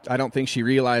 I don't think she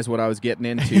realized what I was getting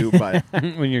into, but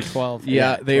When you're 12.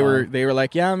 yeah, they were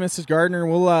like, yeah, Mrs. Gardner,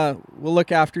 we'll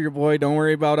look after your boy. Don't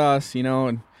worry about us, you know.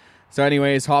 And so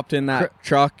anyways, hopped in that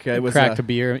truck. It was cracked a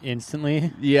beer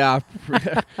instantly. yeah,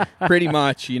 pretty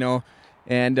much, you know.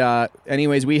 And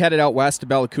anyways, we headed out west to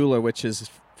Bella Coola, which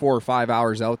is 4 or 5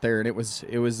 hours out there, and it was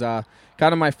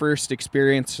kind of my first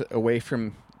experience away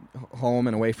from home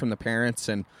and away from the parents,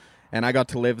 and I got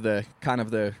to live the kind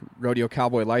of the rodeo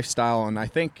cowboy lifestyle, and I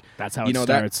think That's how you it know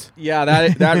starts.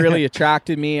 that really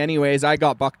attracted me. Anyways, I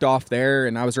got bucked off there,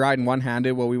 and I was riding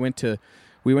one-handed. Well, we went to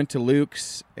we went to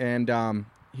Luke's, and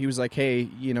he was like, hey,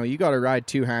 you got to ride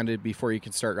two-handed before you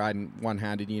can start riding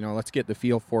one-handed. Let's get the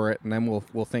feel for it, and then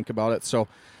we'll think about it. So,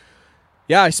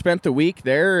 yeah, I spent the week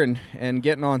there and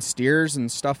getting on steers and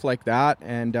stuff like that.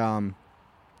 And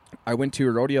I went to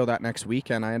a rodeo that next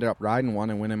weekend. I ended up riding one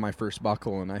and winning my first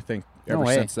buckle. And I think ever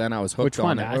since then I was hooked Which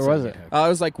one? on it. Where was it? It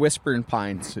was like Whispering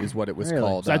Pines is what it was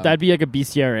called. So that'd be like a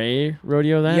BCRA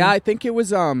rodeo then? Yeah, I think it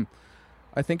was a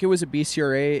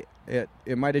BCRA.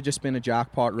 It might have just been a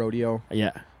jackpot rodeo.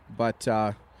 Yeah. But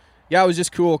yeah, it was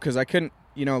just cool because I couldn't.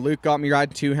 Luke got me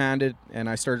riding two-handed, and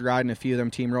I started riding a few of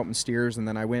them team roping steers, and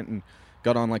then I went and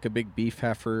got on like a big beef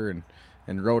heifer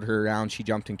and rode her around. She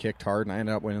jumped and kicked hard, and I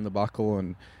ended up winning the buckle,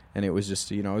 and it was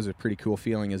just, it was a pretty cool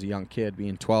feeling as a young kid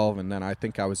being 12, and then I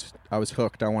think I was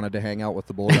hooked. I wanted to hang out with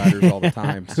the bull riders all the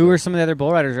time. Who were some of the other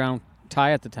bull riders around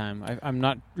Ty at the time? I'm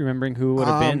not remembering who would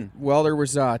have been. Well, there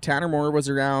was Tanner Moore was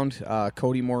around,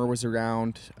 Cody Moore was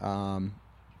around,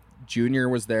 Junior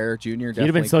was there. Junior definitely He'd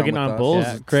have been still getting on bulls.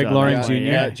 Yeah, Craig Loring Jr.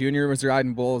 Yeah, Junior was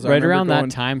riding bulls. Right around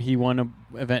that time, he won an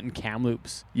event in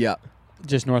Kamloops. Yeah.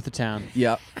 Just north of town.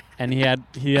 Yeah. And he had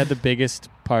the biggest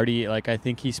party. Like, I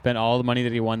think he spent all the money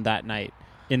that he won that night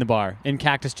in the bar in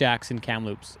Cactus Jack's in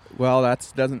Kamloops. Well,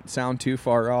 that doesn't sound too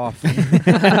far off.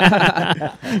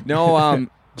 No,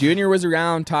 Junior was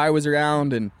around, Ty was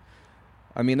around, and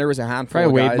I mean there was a handful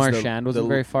Probably of Wade guys. Marchand wasn't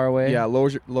very far away. Yeah,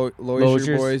 Lozier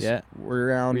boys were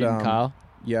around. Reed and Kyle.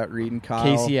 Yeah, Reed and Kyle.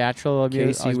 Casey Atchell.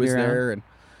 Casey was there, and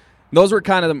those were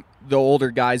kind of the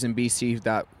older guys in BC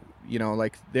that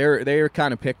like they were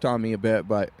kind of picked on me a bit,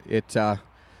 but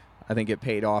I think it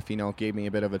paid off. It gave me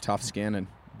a bit of a tough skin,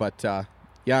 but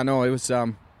yeah, no, it was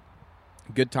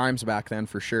good times back then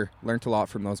for sure. Learned a lot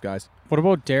from those guys. What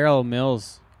about Daryl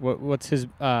Mills? What's his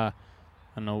I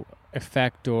don't know,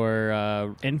 effect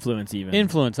or influence even?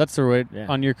 Influence, that's the word,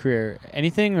 on your career.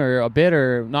 Anything or a bit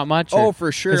or not much? Oh,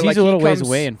 for sure. He's a little ways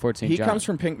away in Fort St. John. He comes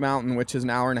from Pink Mountain, which is an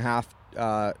hour and a half,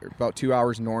 about 2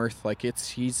 hours north. Like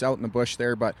he's out in the bush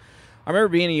there. But I remember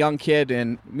being a young kid,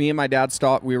 and me and my dad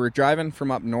stopped. We were driving from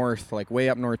up north, like way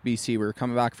up north BC. We were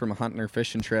coming back from a hunting or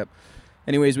fishing trip.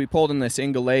 Anyways, we pulled in this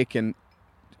Inga Lake, and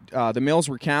the Mills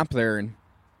were camped there, and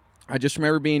I just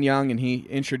remember being young, and he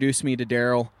introduced me to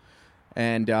Daryl,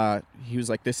 and he was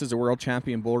like, "This is a world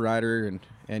champion bull rider," and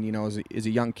as a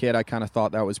young kid, I kind of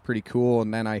thought that was pretty cool,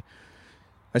 and then I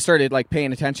started like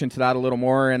paying attention to that a little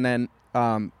more, and then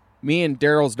me and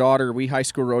Daryl's daughter, we high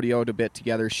school rodeoed a bit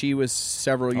together. She was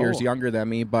several years younger than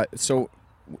me, but so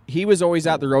he was always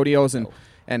at the rodeos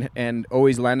and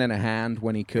always lending a hand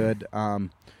when he could.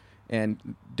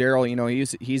 And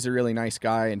Daryl, he's a really nice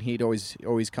guy, and he'd always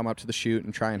come up to the chute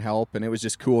and try and help, and it was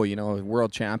just cool,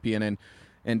 world champion,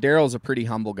 and Daryl's a pretty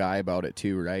humble guy about it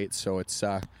too, right? So it's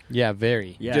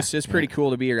very just it's pretty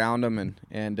cool to be around him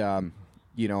and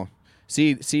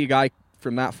see a guy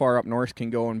from that far up north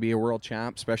can go and be a world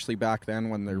champ, especially back then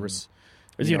when there was.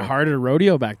 It was even harder to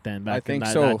rodeo back then. I think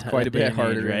so, quite a bit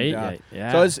harder, right?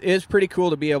 Yeah. So it's pretty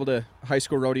cool to be able to high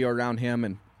school rodeo around him,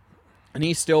 and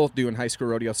he's still doing high school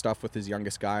rodeo stuff with his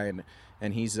youngest guy,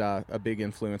 and he's a big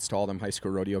influence to all them high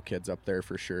school rodeo kids up there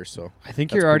for sure. So I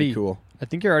think that's you're already cool. I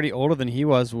think you're already older than he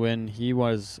was when he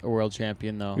was a world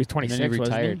champion, though. He was 26, and then he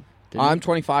retired. wasn't I'm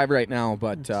 25 right now,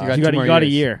 but So you got a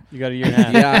year. You got a year and a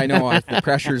half. yeah, I know the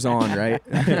pressure's on, right?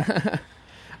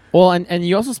 Well, and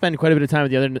you also spend quite a bit of time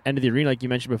at the other end of the arena, like you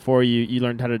mentioned before. You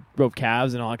learned how to rope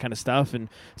calves and all that kind of stuff. And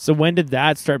so, when did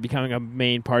that start becoming a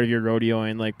main part of your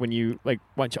rodeoing? Like when you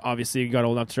once you obviously got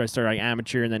old enough to start like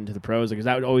amateur and then to the pros. Like, is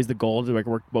that always the goal to like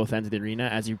work both ends of the arena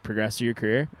as you progress through your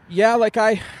career? Yeah, like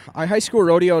I high school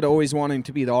rodeoed always wanting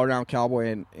to be the all around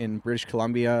cowboy in British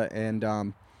Columbia,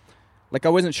 and like I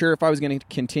wasn't sure if I was going to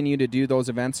continue to do those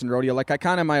events in rodeo. Like I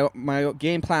kind of my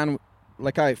game plan.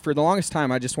 Like for the longest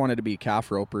time, I just wanted to be a calf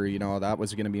roper. That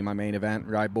was going to be my main event: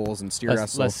 ride bulls and steer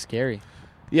wrestle. Less scary.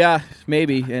 Yeah,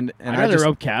 maybe. And I'd rather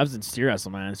rope calves than steer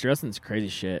wrestle, man. Steer wrestling's crazy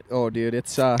shit. Oh, dude,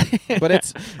 it's but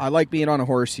it's I like being on a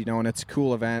horse, and it's a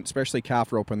cool event, especially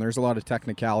calf roping. There's a lot of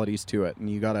technicalities to it, and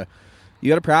you gotta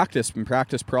practice and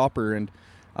practice proper. And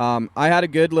I had a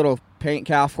good little paint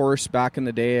calf horse back in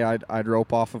the day. I'd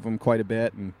rope off of him quite a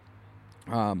bit,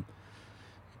 and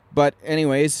but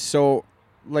anyways, so.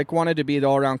 Like wanted to be the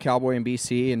all-around cowboy in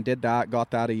BC and did that, got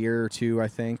that a year or two, I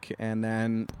think, and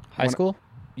then High school?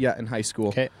 Yeah, in high school.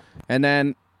 Okay. And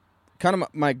then kind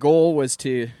of my goal was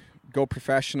to go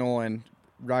professional and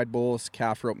ride bulls,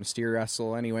 calf rope, and steer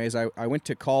wrestle. Anyways, I went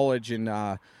to college in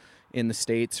the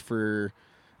States for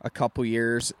a couple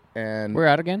years, and where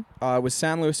at again? It was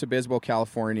San Luis Obispo,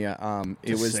 California.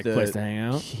 It was sick place to hang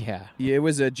out. Yeah. It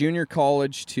was a junior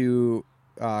college to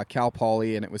Cal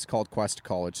Poly, and it was called Quest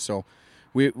College. So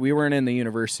we weren't in the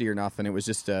university or nothing. It was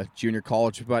just a junior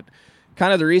college. But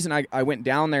kind of the reason I went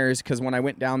down there is because when I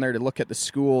went down there to look at the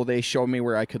school, they showed me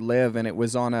where I could live, and it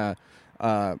was on a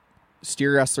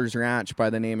steer wrestler's ranch by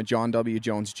the name of John W.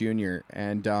 Jones Jr.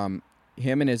 And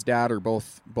him and his dad are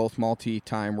both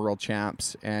multi-time world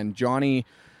champs. And Johnny,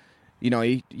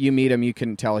 you meet him, you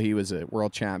can tell he was a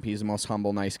world champ. He's the most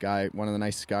humble, nice guy, one of the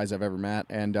nicest guys I've ever met.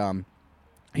 And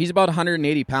he's about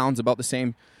 180 pounds, about the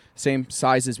same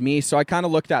size as me. So I kind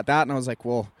of looked at that and I was like,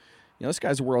 well, this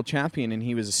guy's a world champion, and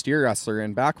he was a steer wrestler.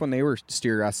 And back when they were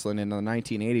steer wrestling in the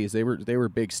 1980s, they were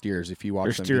big steers. If you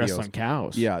watch them steer videos, wrestling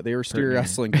cows. Yeah, they were steer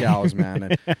wrestling cows, man.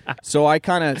 And so I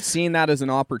kind of seen that as an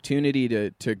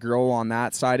opportunity to grow on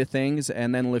that side of things.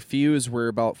 And then Lafuse were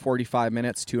about 45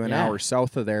 minutes to an hour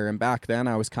south of there. And back then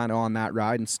I was kind of on that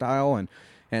riding style,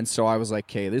 and so I was like,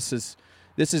 okay, this is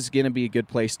going to be a good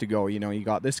place to go. You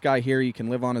got this guy here, you can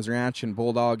live on his ranch and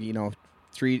bulldog,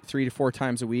 3 to 4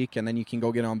 times a week, and then you can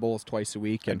go get on bulls twice a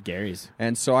week. And Gary's.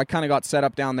 And so I kind of got set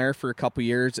up down there for a couple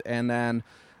years, and then,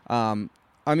 I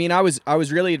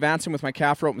was really advancing with my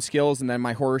calf roping skills, and then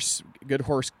my good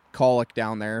horse colic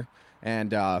down there,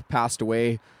 and passed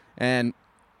away. And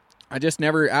I just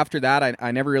never, after that,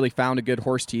 I never really found a good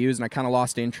horse to use, and I kind of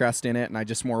lost interest in it, and I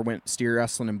just more went steer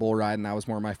wrestling and bull riding. That was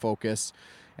more my focus.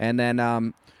 And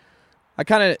then I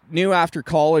kind of knew after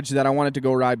college that I wanted to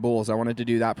go ride bulls. I wanted to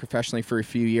do that professionally for a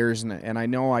few years, and I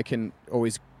know I can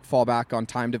always fall back on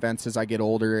timed events as I get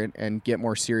older and get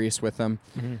more serious with them.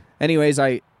 Mm-hmm. Anyways,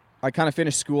 I kind of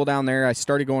finished school down there. I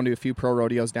started going to a few pro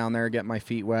rodeos down there, getting my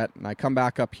feet wet, and I come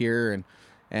back up here,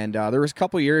 and there was a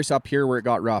couple years up here where it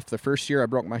got rough. The first year I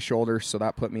broke my shoulder, so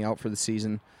that put me out for the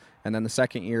season. And then the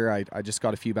second year I just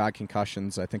got a few bad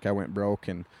concussions. I think I went broke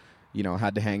and,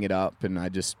 had to hang it up, and I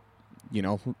just,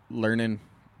 learning,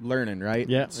 right?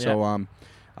 Yeah. So,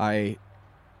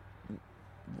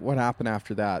 what happened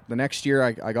after that? The next year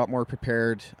I got more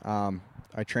prepared.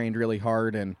 I trained really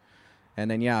hard, and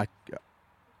then,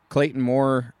 Clayton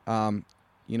Moore, I'd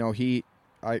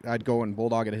go and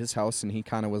bulldog at his house, and he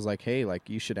kind of was like, hey, like,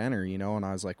 you should enter, and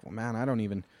I was like, well, man, I don't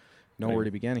even know where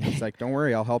to begin. He's like, don't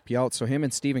worry, I'll help you out. So him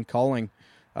and Stephen Culling,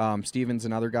 Stephen's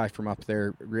another guy from up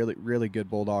there, really, really good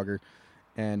bulldogger.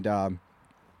 And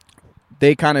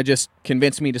they kind of just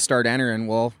convinced me to start entering.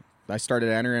 Well, I started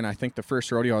entering. I think the first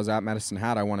rodeo I was at, Medicine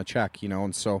Hat, I won a check,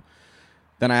 and so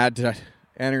then I had to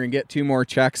enter and get 2 more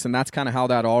checks, and that's kind of how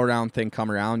that all-around thing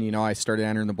come around. I started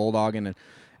entering the bulldogging,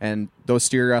 and those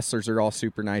steer wrestlers are all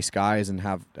super nice guys and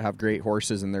have great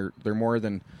horses, and they're more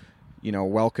than,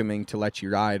 welcoming to let you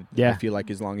ride. Yeah. I feel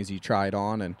like as long as you try it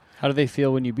on. And How do they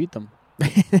feel when you beat them?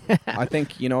 I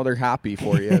think they're happy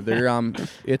for you. They're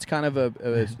it's kind of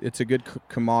it's a good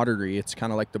camaraderie. It's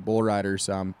kind of like the bull riders.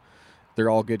 They're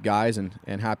all good guys and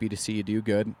happy to see you do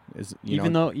good.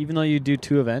 Even though you do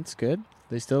 2 events, good,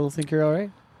 they still think you're all right.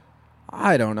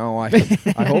 I don't know. I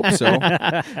hope so.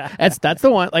 That's the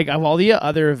one. Like, of all the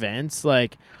other events,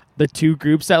 like, the 2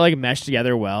 groups that like mesh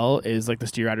together well is like the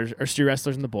steer riders or steer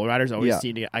wrestlers and the bull riders always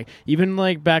seem to get. Even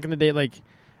like back in the day, like,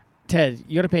 Ted,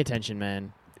 you got to pay attention,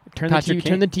 man. Turn the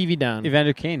TV down.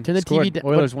 Evander Kane. Turn the TV down.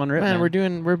 Oilers won rip. Man,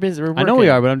 we're busy. We're I know we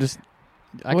are, but I'm just.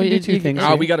 I can do 2 things.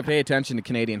 We got to pay attention to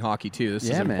Canadian hockey too. This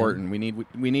is important. Man.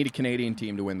 We need a Canadian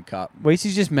team to win the cup.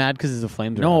 Wasey's just mad because the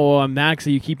Flames are. No, I'm mad because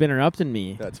you keep interrupting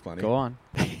me. That's funny. Go on.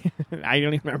 I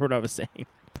don't even remember what I was saying.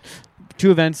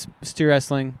 2 events: steer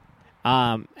wrestling.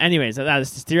 Anyways, the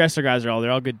steer wrestler guys they're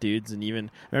all good dudes, and even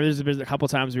I remember there's a couple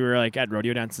times we were like at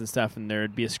rodeo dances and stuff, and there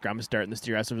would be a scrum start, and the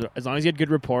steer wrestlers, as long as you had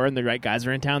good rapport and the right guys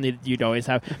were in town, you'd always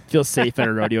feel safe at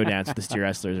a rodeo dance with the steer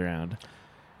wrestlers around.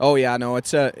 Oh yeah, no,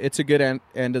 it's a good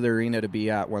end of the arena to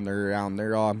be at when they're around.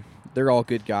 They're all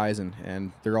good guys,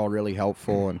 and they're all really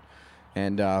helpful,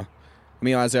 and I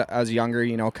mean, as a younger,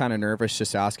 kind of nervous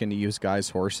just asking to use guys'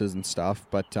 horses and stuff,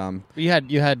 but you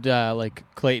had like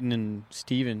Clayton and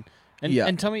Steven.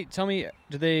 And tell me,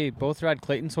 do they both ride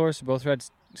Clayton's horse, or both ride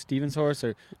Steven's horse,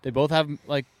 or they both have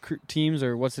like teams,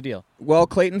 or what's the deal? Well,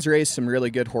 Clayton's raised some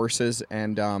really good horses,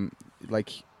 and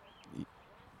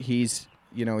he's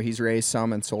raised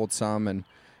some and sold some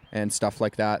and stuff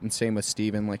like that, and same with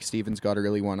Steven. Like, Steven's got a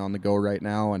really one on the go right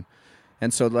now,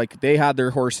 and so like they had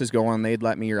their horses going. They'd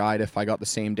let me ride if I got the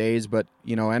same days, but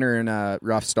entering a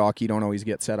rough stock, you don't always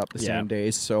get set up the same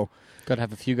days, so. Got to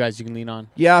have a few guys you can lean on.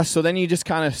 Yeah, so then you just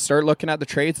kind of start looking at the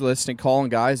trades list and calling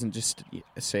guys and just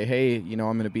say, hey, I'm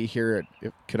going to be here.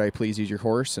 Could I please use your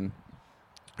horse? And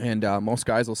most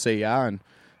guys will say yeah,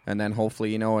 and then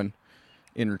hopefully, and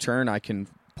in return I can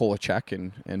pull a check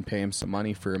and pay him some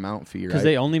money for a mount fee, right? Because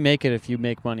they only make it if you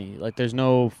make money. Like, there's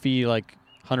no fee like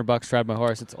 $100 to ride my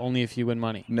horse. It's only if you win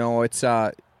money. No, it's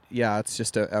it's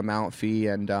just a mount fee,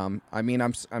 and I mean,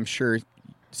 I'm sure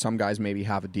some guys maybe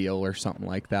have a deal or something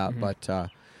like that, but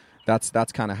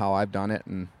that's kind of how I've done it.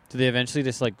 And do they eventually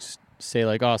just like say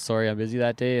like, "Oh, sorry, I'm busy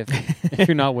that day"? If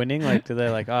you're not winning, like, do they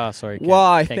like, "Oh, sorry"?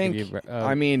 I can't think give you,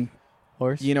 I mean,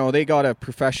 horse. they got a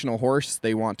professional horse.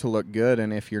 They want to look good,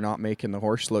 and if you're not making the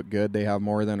horse look good, they have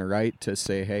more than a right to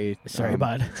say, "Hey, Sorry,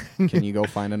 bud. can you go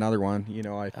find another one?"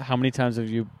 How many times have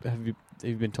you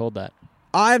been told that?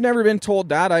 I've never been told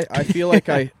that. I feel like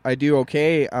I do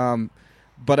okay.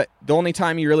 But the only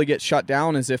time you really get shut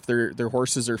down is if their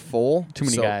horses are full. Too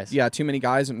many guys. Yeah, too many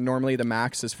guys. Normally the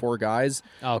max is 4 guys.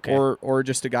 Oh, okay. Or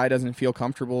just a guy doesn't feel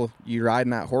comfortable you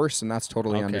riding that horse, and that's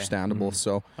totally understandable.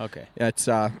 So okay. It's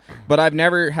but I've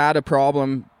never had a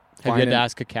problem. Have you had to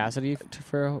ask a Cassidy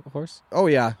for a horse? Oh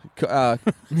yeah,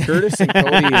 Curtis and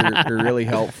Cody are really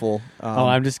helpful.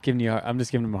 I'm just giving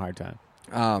them a hard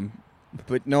time.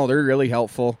 But no, they're really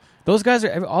helpful. Those guys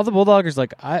are all the Bulldoggers.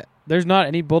 Like there's not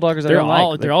any Bulldoggers They're I don't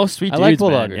all like. they're all sweet I dudes,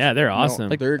 like man. Bulldoggers. Yeah, they're awesome.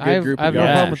 Like, they're a good I have, group I have of no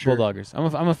guys. problem with Sure.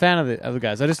 Bulldoggers. I'm a fan of the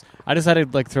guys. I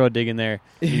decided to like throw a dig in there,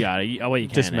 You got it. You can.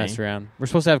 just mess around. We're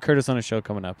supposed to have Curtis on a show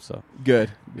coming up, so Good.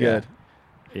 Yeah,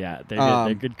 they're good. They're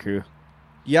a good crew.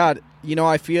 Yeah,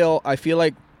 I feel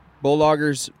like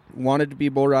Bulldoggers wanted to be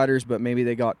bull riders, but maybe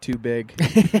they got too big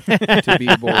to be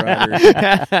bull riders.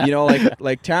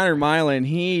 Like Tanner Milan,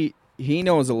 he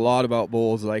knows a lot about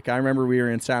bulls. Like I remember we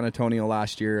were in San Antonio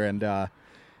last year, and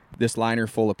this liner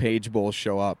full of page bulls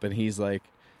show up, and he's like,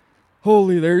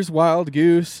 "Holy, there's Wild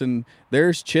Goose and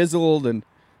there's Chiseled," and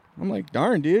I'm like,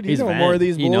 "Darn, dude, He's you know a more man. of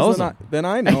these He bulls knows than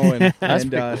I know." And That's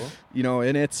and pretty cool.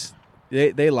 and it's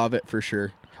they love it for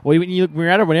sure. Well, when you're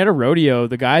at a rodeo,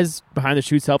 the guys behind the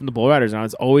chutes helping the bull riders on,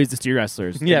 it's always the steer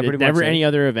wrestlers. Yeah, It's pretty never much, any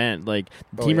other event. Like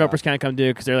the Oh, team yeah. ropers can't come do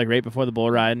it because they're like right before the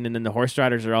bull riding, and then the horse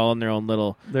riders are all in their own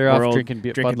little they're off world, drinking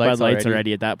Bud Lights Lights already,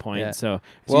 already at that point. Yeah. So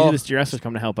it's Well, usually the steer wrestlers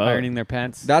come to help out. ironing their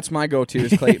pants. That's my go-to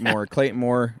is Clayton Moore. Clayton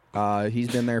Moore,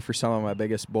 he's been there for some of my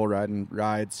biggest bull riding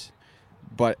rides.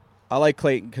 But I like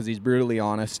Clayton because he's brutally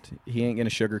honest. He ain't going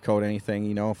to sugarcoat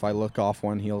anything. If I look off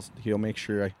one, he'll make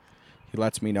sure he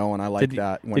lets me know, and I like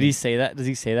that. Did he say that? Does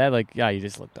he say that? Like, yeah, you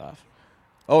just looked off.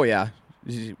 Oh, yeah.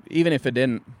 Even if it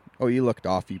didn't, oh, you looked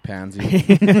off, you pansy.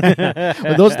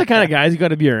 But those are the kind of guys you got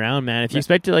to be around, man. If you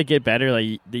expect to like get better, like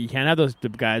you can't have those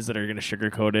guys that are going to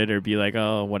sugarcoat it or be like,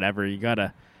 oh, whatever. You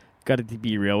gotta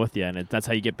be real with you, and that's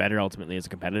how you get better ultimately as a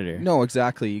competitor. No,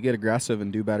 exactly. You get aggressive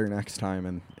and do better next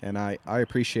time, and I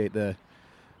appreciate the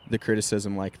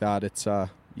criticism like that. It's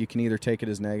you can either take it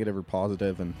as negative or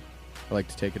positive, and I like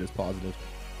to take it as positive.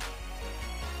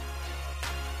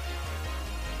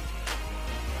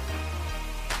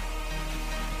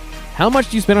 How much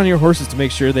do you spend on your horses to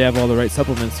make sure they have all the right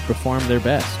supplements to perform their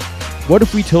best? What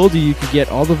if we told you could get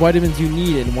all the vitamins you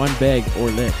need in one bag or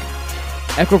lick?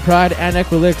 EquiPride and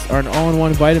Equilix are an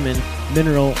all-in-one vitamin,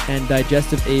 mineral, and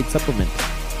digestive aid supplement.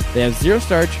 They have 0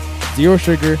 starch, 0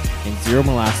 sugar, and 0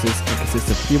 molasses, and consist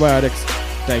of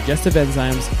prebiotics, digestive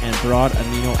enzymes, and broad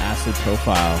amino acid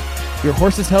profile. Your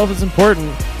horse's health is important,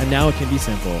 and now it can be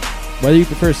simple. Whether you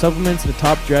prefer supplements in a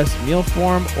top-dressed meal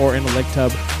form or in a lick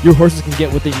tub, your horses can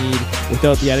get what they need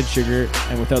without the added sugar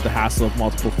and without the hassle of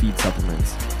multiple feed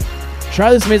supplements.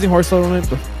 Try this amazing horse supplement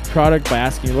product by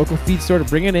asking your local feed store to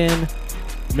bring it in.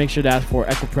 Make sure to ask for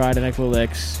EquiPride and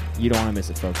Equilix. You don't want to miss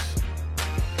it, folks.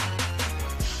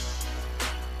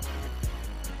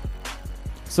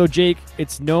 So, Jake,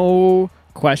 it's no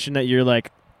question that you're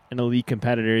like an elite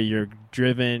competitor. You're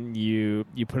driven. You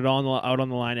put it all out on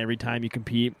the line every time you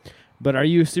compete. But are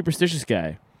you a superstitious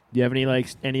guy? Do you have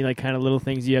any kind of little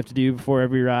things you have to do before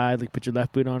every ride, like put your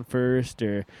left boot on first,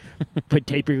 or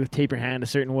tape your hand a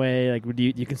certain way? Like, do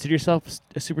you consider yourself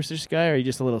a superstitious guy, or are you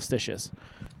just a little stitious?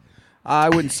 I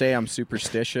wouldn't say I'm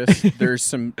superstitious. There's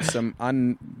some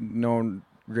unknown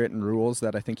written rules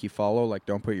that I think you follow, like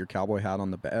don't put your cowboy hat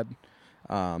on the bed.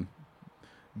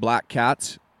 Black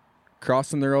cats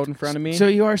crossing the road in front of me. So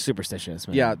you are superstitious,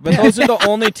 man. Yeah, but those are the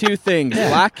only two things: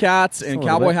 black cats and little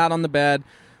cowboy bit. hat on the bed.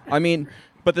 I mean,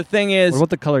 but the thing is, What about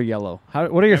the color yellow?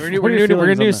 What are your We're what are your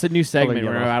gonna do feelings a on new segment. color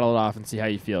We're gonna yellow? rattle it off and see how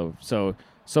you feel. So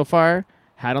far,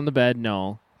 hat on the bed,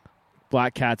 no.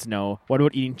 Black cats, no. What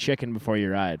about eating chicken before you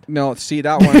ride? no, see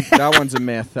that one's a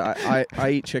myth. I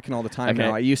eat chicken all the time Okay.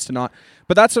 now. I used to not,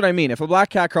 but that's what I mean. If a black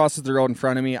cat crosses the road in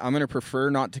front of me, I'm gonna prefer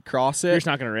not to cross You're it. just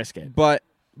not gonna risk it.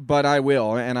 But I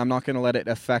will, and I'm not going to let it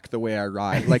affect the way I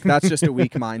ride. Like, that's just a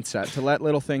weak mindset. To let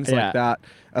little things Yeah. like that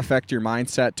affect your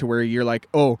mindset to where you're like,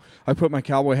 oh, I put my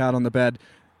cowboy hat on the bed,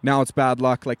 now it's bad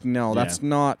luck. Like, no, that's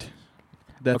not.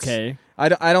 That's Okay. I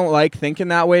don't like thinking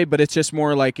that way, but it's just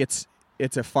more like it's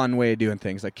it's a fun way of doing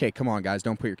things. Like, okay, come on, guys,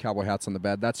 don't put your cowboy hats on the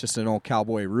bed. That's just an old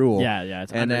cowboy rule. Yeah.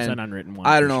 It's And it's then, an unwritten one.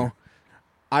 I for don't know.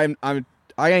 sure.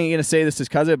 I ain't gonna say this is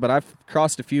because of it, but I've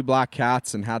crossed a few black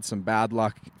cats and had some bad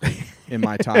luck in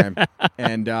my time.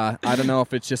 And I don't know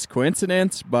if it's just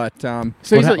coincidence, but So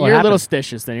What you're a little happened?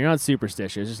 stitious then. You're not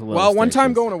superstitious, just a little. well, one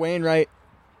time stitious. going to Wainwright,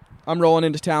 I'm rolling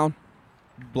into town.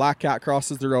 Black cat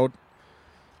crosses the road.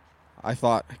 I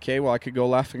thought, okay, well, I could go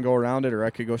left and go around it, or I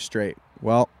could go straight.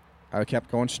 Well, I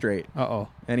kept going straight. Uh-oh.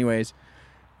 Anyways,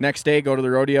 next day, go to the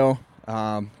rodeo.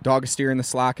 Dog a steer in the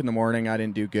slack in the morning. I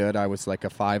didn't do good. I was like a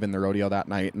 5 in the rodeo that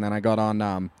night. And then I got on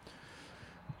a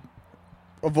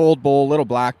old bull, little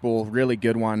black bull, really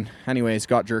good one. Anyways,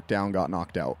 got jerked down, got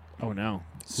knocked out. Oh no.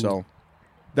 So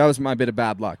that was my bit of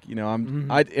bad luck. You know, I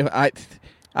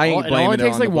ain't It blaming only it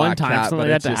takes on like the one black time cat, something but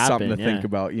like it's that to just something to happen, think yeah.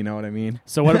 about. You know what I mean?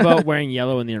 So what about wearing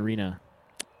yellow in the arena?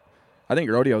 I think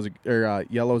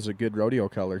yellow's a good rodeo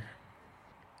color.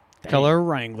 Color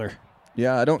Wrangler.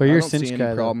 Yeah, I don't. But you're I a don't cinch see guy,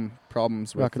 any though.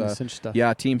 problems with. Rocking the cinch stuff.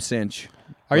 Yeah, Team Cinch.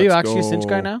 Are you Let's actually a cinch go.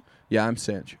 guy now? Yeah, I'm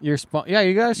Cinch. You're yeah,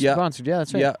 you guys Yeah. sponsored. Yeah,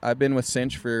 that's right. Yeah, I've been with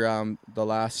Cinch for the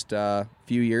last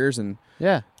few years, and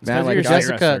Yeah. Man, like You're a guy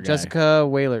wrestler guy. Jessica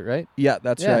Whaler, right? yeah,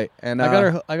 that's Yeah. right. And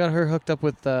I got her hooked up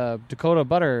with Dakota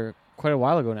Butter quite a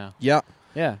while ago now. Yeah,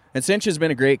 Yeah. and Cinch has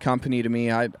been a great company to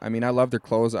me. I mean, I love their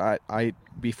clothes. I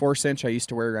before Cinch, I used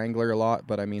to wear Wrangler a lot,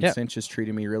 but I mean, Yeah. Cinch has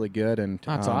treated me really good, and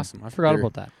That's awesome. I forgot they're-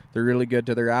 about that. they're really good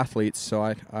to their athletes. So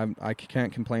I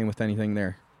can't complain with anything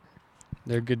there.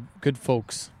 They're good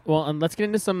folks. Well, and let's get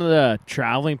into some of the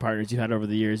traveling partners you've had over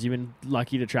the years. You've been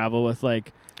lucky to travel with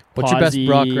like What's your best Posey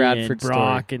Brock and Radford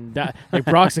Brock and like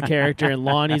Brock's a character, and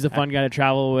Lonnie's a fun guy to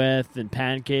travel with, and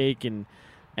Pancake and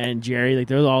Jerry. Like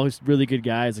they're all really good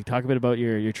guys. Like talk a bit about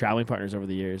your traveling partners over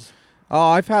the years. Oh,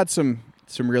 I've had some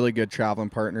really good traveling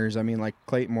partners. I mean, like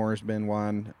Clayton Moore's been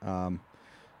one.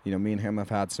 You know, me and him have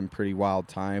had some pretty wild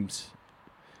times.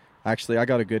 Actually, I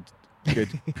got a good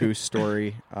Poos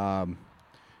story.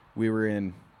 We were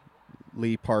in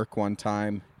Lee Park one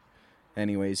time.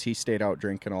 Anyways, he stayed out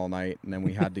drinking all night, and then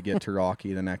we had to get to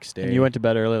Rocky the next day. And you went to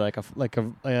bed early like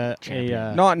a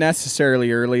Champion. Not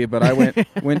necessarily early, but I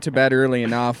went to bed early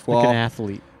enough. like an Well,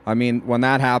 athlete. I mean, when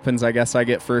that happens, I guess I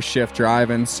get first shift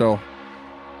driving, so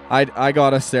I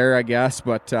got us there, I guess.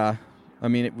 But I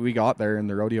mean, we got there and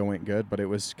the rodeo went good, but it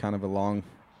was kind of a long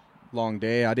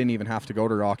day. I didn't even have to go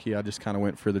to Rocky. I just kind of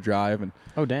went for the drive and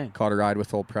Oh dang. caught a ride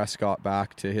with old Prescott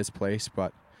back to his place.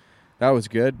 But that was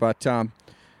good. But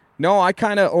no, I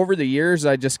kind of over the years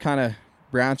I just kind of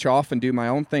branch off and do my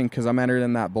own thing because I'm entered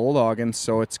in that bulldog, and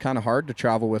so it's kind of hard to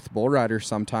travel with bull riders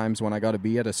sometimes when I got to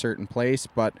be at a certain place.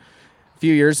 But a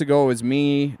few years ago, it was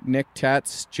me, Nick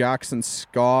Tetz, Jackson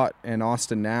Scott, and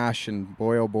Austin Nash, and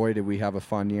boy, oh boy, did we have a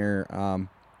fun year.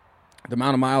 The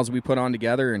amount of miles we put on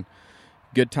together and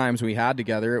good times we had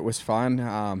together, it was fun.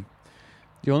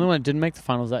 The only one that didn't make the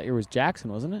finals that year was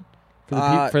Jackson, wasn't it? For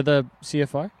the for the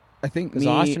CFR? I think Because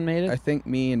me, Austin made it? I think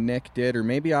me and Nick did, or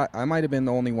maybe I might have been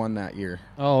the only one that year,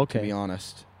 Oh, to be okay.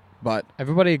 honest. But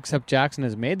Everybody except Jackson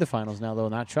has made the finals now, though,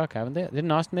 in that truck, haven't they?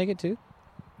 Didn't Austin make it, too?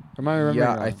 Or am I remembering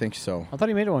yeah, wrong? I think so. I thought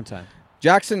he made it one time.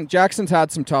 Jackson's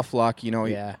had some tough luck. You know,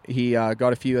 Yeah. he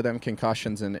got a few of them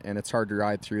concussions, and it's hard to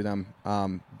ride through them.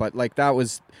 But like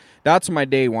that's my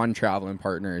day one traveling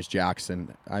partner is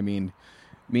Jackson. I mean,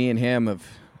 me and him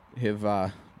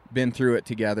have been through it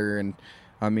together, and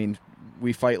I mean,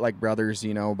 we fight like brothers,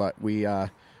 you know. But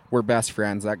we're best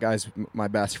friends. That guy's my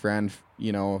best friend.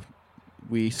 You know,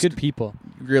 Good people.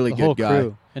 really The good whole guy.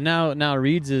 crew. And now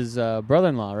Reed's his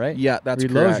brother-in-law, right? Yeah, that's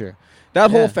Reed correct. Lozier. That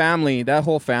Yeah.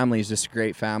 whole family is just a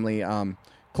great family.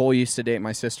 Cole used to date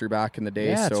my sister back in the day,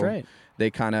 Yeah, so that's right. they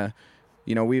kind of,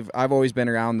 you know, I've always been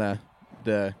around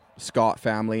the Scott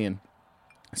family and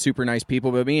super nice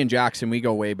people. But me and Jackson, we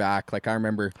go way back. Like I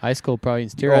remember, High school probably in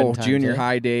steer riding times, junior eh?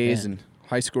 high days Yeah. and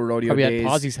high school rodeo Probably days. at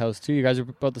Posey's house, too. You guys are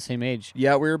about the same age.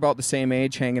 Yeah, we were about the same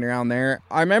age, hanging around there.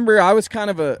 I remember I was kind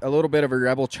of a little bit of a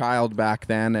rebel child back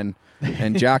then,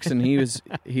 and Jackson he was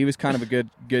kind of a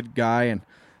good guy, and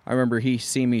I remember he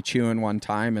seen me chewing one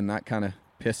time, and that kind of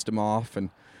pissed him off, and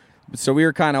so we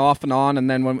were kind of off and on. And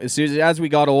then as we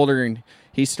got older, and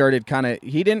he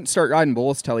didn't start riding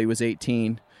bulls till he was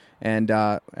 18, and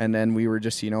then we were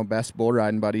just, you know, best bull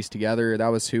riding buddies together. That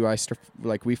was who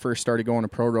we first started going to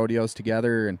pro rodeos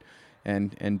together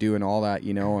and doing all that,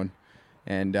 you know,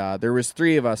 and there was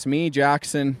three of us, me,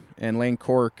 Jackson, and Lane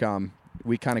Cork.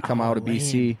 We kind of come out of Lane.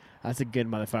 BC. That's a good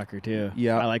motherfucker too.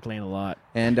 Yeah. I like Lane a lot.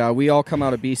 And we all come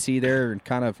out of BC there, and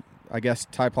kind of, I guess,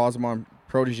 Ty Posmon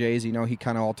proteges. You know, he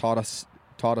kind of all taught us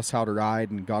how to ride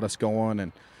and got us going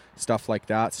and stuff like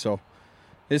that. So,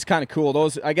 it's kind of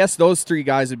cool. I guess those 3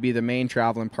 guys would be the main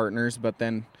traveling partners, but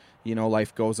then, you know,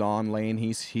 life goes on. Lane,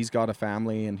 he's got a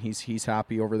family, and he's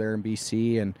happy over there in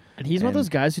BC, and he's one of those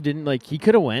guys who didn't he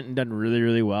could have went and done really,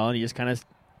 really well, and he just kind of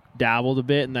dabbled a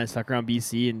bit and then stuck around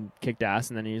BC and kicked ass,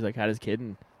 and then he's had his kid,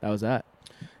 and that was that.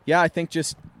 Yeah, I think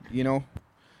just, you know,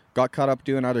 got caught up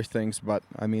doing other things, but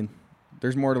I mean,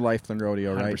 there's more to life than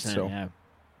rodeo, right? So yeah.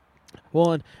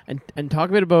 Well, and talk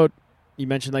a bit about, you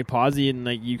mentioned Posey, and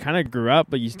you kind of grew up,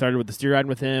 but you started with the steer riding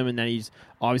with him, and then he's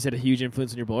obviously had a huge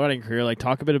influence on your bull riding career.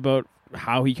 Talk a bit about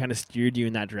how he kind of steered you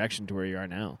in that direction to where you are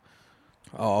now.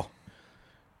 Oh,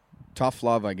 tough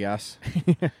love, I guess.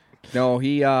 No,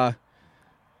 he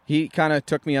kind of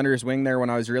took me under his wing there when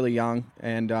I was really young,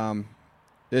 and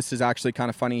this is actually kind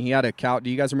of funny. He had a cow. Do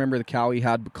you guys remember the cow he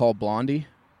had called Blondie?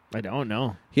 I don't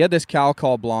know. He had this cow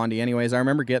called Blondie. Anyways, I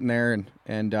remember getting there,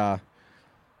 and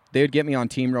they would get me on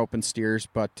team rope and steers,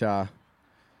 but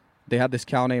they had this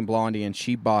cow named Blondie, and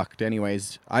she bucked.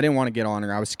 Anyways, I didn't want to get on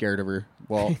her. I was scared of her.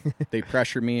 Well, they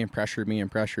pressured me,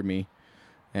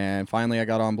 and finally I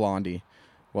got on Blondie.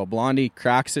 Well, Blondie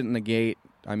cracks it in the gate,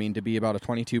 to be about a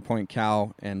 22-point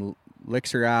cow, and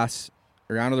licks her ass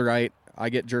around to the right. I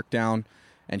get jerked down,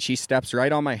 and she steps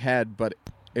right on my head, but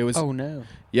it was... Oh, no.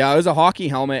 Yeah, it was a hockey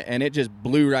helmet, and it just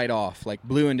blew right off,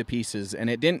 blew into pieces, and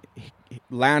it didn't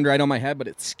land right on my head, but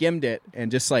it skimmed it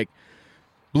and just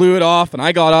blew it off, and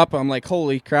I got up. I'm like,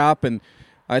 holy crap. And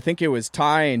I think it was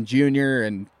Ty and Junior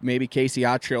and maybe Casey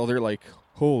Attrill. They're like,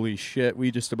 holy shit,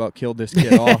 we just about killed this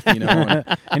kid off, you know.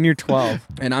 And you're 12.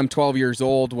 And I'm 12 years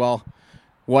old. Well,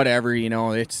 whatever, you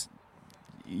know,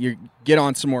 you get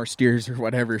on some more steers or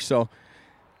whatever. So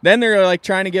then they're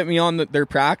trying to get me on their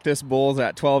practice bulls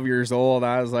at 12 years old.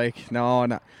 I was like,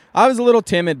 no. I was a little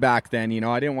timid back then, you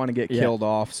know. I didn't want to get killed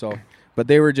off, so... But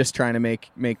they were just trying to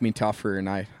make me tougher, and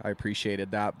I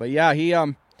appreciated that. But yeah, he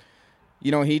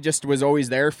he just was always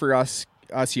there for us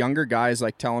younger guys,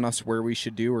 telling us where we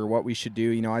should do or what we should do.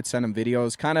 You know, I'd send him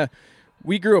videos. Kind of,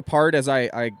 we grew apart as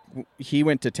he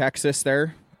went to Texas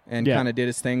there and kind of did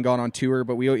his thing, got on tour.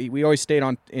 But we always stayed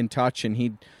in touch, and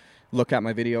he'd look at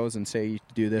my videos and say,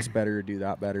 do this better or do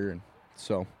that better. And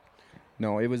so,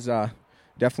 no, it was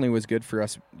definitely was good for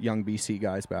us young BC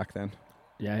guys back then.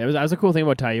 Yeah, that was a cool thing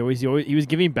about Ty. He was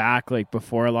giving back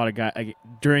before a lot of guys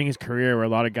during his career, where a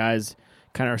lot of guys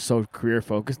kind of are so career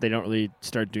focused they don't really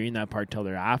start doing that part till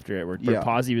they're after it. Where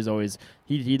Posey was always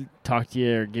he'd talk to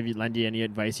you or lend you any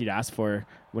advice you'd ask for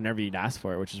whenever you'd ask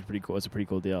for it, which is pretty cool. It's a pretty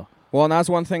cool deal. Well, and that's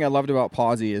one thing I loved about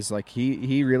Posey is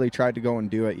he really tried to go and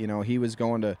do it. You know, he was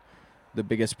going to the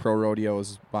biggest pro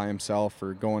rodeos by himself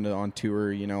or going on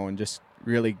tour, you know, and just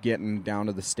really getting down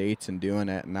to the States and doing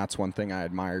it. And that's one thing I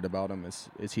admired about him is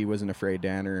he wasn't afraid to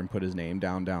enter and put his name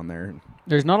down there.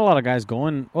 There's not a lot of guys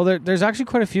going. Well, there's actually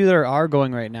quite a few that are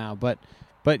going right now, but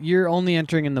you're only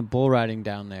entering in the bull riding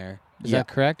down there. Is that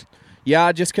correct?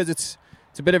 Yeah, just because it's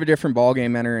a bit of a different ball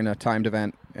game entering a timed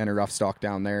event and a rough stock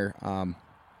down there.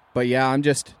 But yeah, I'm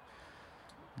just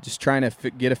trying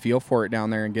to get a feel for it down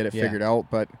there and get it figured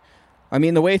out. But I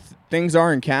mean, the way things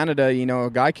are in Canada, you know, a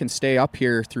guy can stay up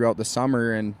here throughout the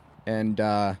summer and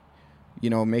you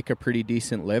know, make a pretty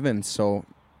decent living. So,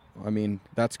 I mean,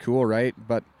 that's cool, right?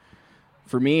 But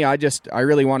for me, I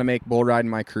really want to make bull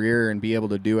riding my career and be able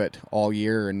to do it all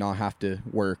year and not have to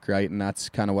work, right? And that's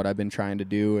kind of what I've been trying to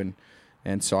do.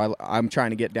 And so I'm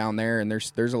trying to get down there, and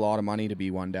there's a lot of money to be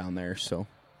won down there. So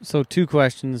 2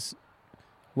 questions.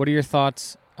 What are your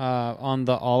thoughts on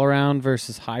the all-around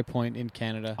versus high point in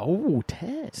Canada? Oh,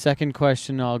 Ted. Second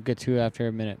question I'll get to after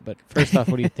a minute, but first off,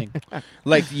 what do you think?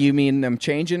 You mean them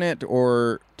changing it,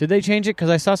 or did they change it? Because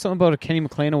I saw something about a Kenny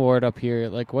McLean Award up here.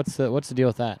 What's the deal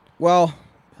with that? Well,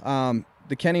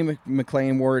 the Kenny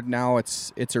McLean Award now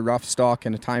it's a rough stock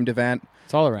and a timed event.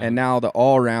 It's all around, and now the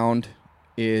all-around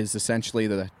is essentially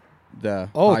the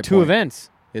high 2 point. Events.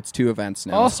 It's 2 events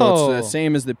now, so it's the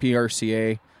same as the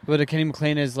PRCA. But a Kenny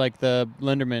McLean is like the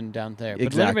Linderman down there. But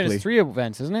exactly. Linderman is 3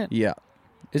 events, isn't it? Yeah.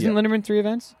 Isn't Linderman 3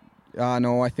 events?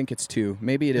 No, I think it's 2.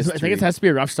 Maybe it is 3. I think it has to be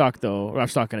a rough stock, though. Rough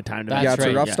stock and a timed event. Yeah, it's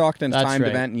right. a rough stock and a timed right.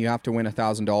 event, and you have to win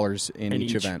 $1,000 in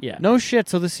each event. Yeah. No shit.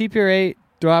 So the CPRA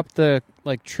dropped the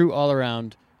true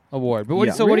all-around award. But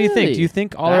what do you think? Do you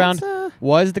think all-around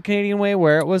was the Canadian way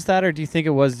where it was that, or do you think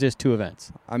it was just 2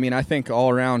 events? I mean, I think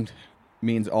all-around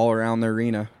means all around the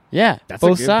arena. Yeah, that's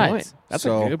both a good sides. Point. That's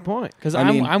a good point. Because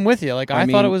I'm with you. I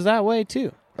thought it was that way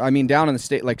too. I mean, down in the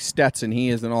state, Stetson, he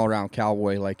is an all-around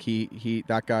cowboy. He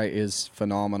that guy is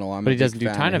phenomenal. But he doesn't do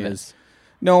time events.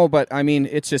 No, but I mean,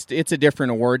 it's a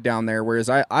different award down there. Whereas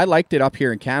I liked it up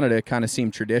here in Canada. It kind of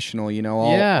seemed traditional, you know,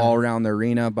 all around the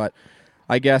arena. But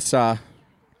I guess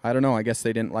I don't know. I guess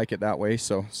they didn't like it that way,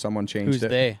 so someone changed Who's it.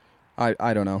 they?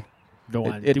 I don't know. The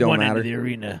one, It the don't one end matter. of the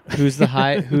arena. Who's the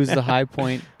high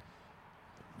point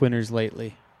winners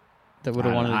lately that would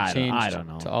have wanted to change I don't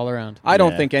know. to all around? I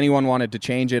don't Yeah. think anyone wanted to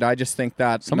change it. I just think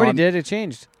that Somebody did. It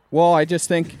changed Well, I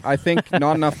think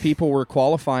not enough people were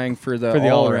qualifying for the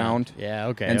all around. Yeah.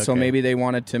 Okay. And so okay. maybe they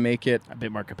wanted to make it A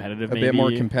bit more competitive. a bit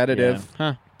more competitive.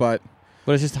 Huh. But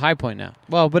But it's just a high point now.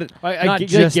 Well, but it, not Like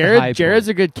just the high Jared's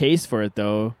point. a good case for it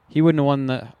though. He wouldn't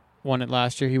have won it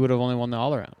last year. He would have only won the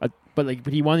all around. But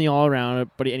he won the all around.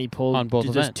 But he pulled On both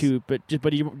just events. two. But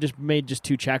he just made just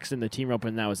 2 checks in the team rope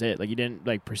and that was it. Like he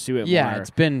didn't pursue it. Yeah, more. it's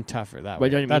been tougher that But way.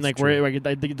 you know what I mean? That's Like true.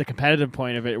 where the competitive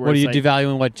point of it. Where What are it's you like,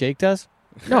 devaluing what Jake does?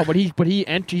 No, but he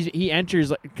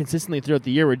enters like, consistently throughout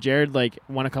the year. Where Jared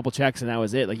won a couple checks and that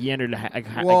was it. Like he entered.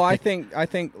 well, I think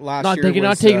last not year taking was,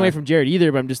 not taking away from Jared either.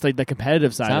 But I'm just like the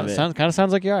competitive side of it. Kind of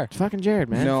sounds like you are. It's fucking Jared,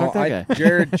 man. No, Fuck that guy.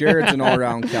 Jared's an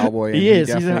all-around cowboy. And He is.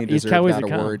 He's definitely he's deserved Cowboys that to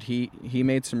come. award. He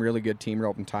made some really good team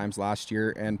roping times last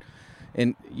year, and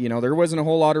there wasn't a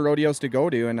whole lot of rodeos to go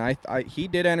to, and he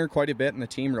did enter quite a bit in the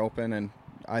team roping, and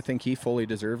I think he fully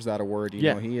deserves that award.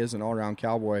 You know, he is an all-around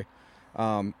cowboy.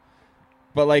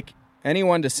 But like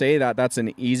anyone to say that that's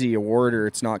an easy award or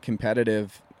it's not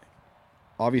competitive,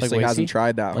 obviously Like hasn't Wasey?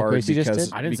 tried that Like hard Wasey just because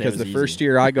did? I didn't say it was the easy. first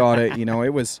year I got it, it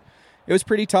was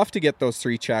pretty tough to get those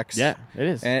 3 checks. Yeah, it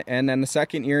is. And then the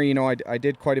second year, I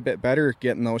did quite a bit better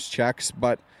getting those checks,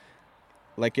 but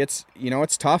like it's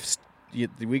tough.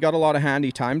 We got a lot of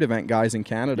handy timed event guys in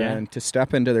Canada, Yeah. and to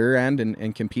step into their end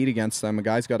and compete against them, a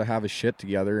guy's got to have his shit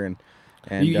together. And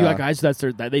you got guys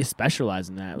that they specialize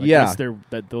in that. Like Yeah.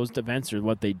 those events are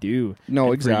what they do. No,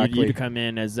 And for exactly. you to come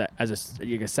in as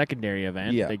a secondary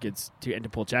event, Yeah. like it's to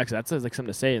pull checks. That's like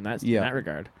something to say in that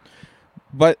regard.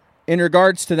 But in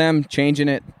regards to them changing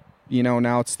it,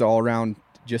 now it's the all around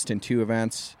just in 2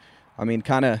 events. I mean,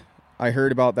 I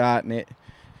heard about that, and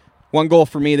one goal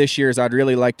for me this year is I'd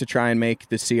really like to try and make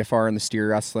the CFR and the steer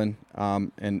wrestling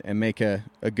and make a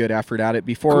good effort at it.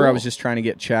 Before I was just trying to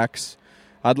get checks.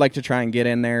 I'd like to try and get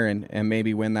in there and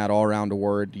maybe win that all-around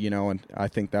award, and I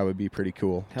think that would be pretty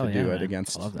cool Hell to yeah, do man. it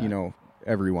against, I love that.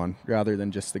 everyone rather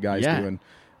than just the guys Yeah. doing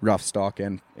rough stock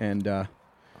and a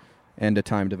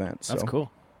timed event. That's so,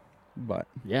 cool. But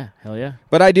Yeah, hell yeah.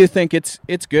 I do think it's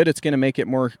good. It's going to make it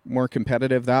more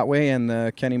competitive that way, and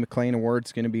the Kenny McLean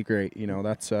Award's going to be great.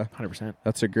 That's 100%.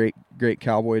 a great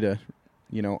cowboy to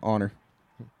honor.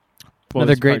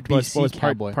 Another great BC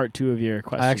cowboy. Part 2 of your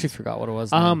question. I actually forgot what it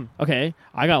was. now. Okay,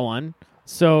 I got one.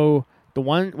 So the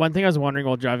one thing I was wondering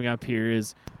while driving up here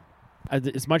is,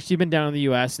 as much as you've been down in the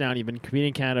U.S. now and you've been competing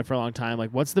in Canada for a long time,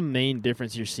 like what's the main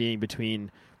difference you're seeing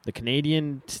between the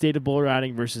Canadian state of bull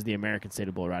riding versus the American state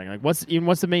of bull riding? Like what's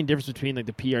the main difference between like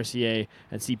the PRCA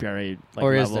and CPRA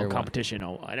Or is level there of one? competition?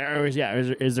 Or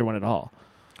is there one at all?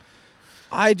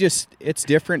 It's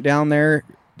different down there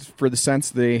for the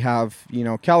sense they have,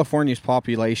 California's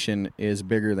population is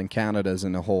bigger than Canada's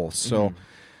in a whole. So,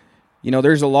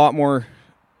 there's a lot more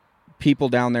people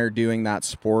down there doing that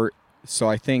sport. So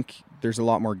I think there's a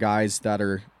lot more guys that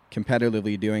are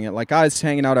competitively doing it. Like I was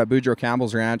hanging out at Boudreaux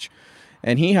Campbell's ranch,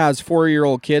 and he has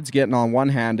 4-year-old kids getting on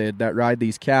one-handed that ride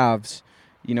these calves,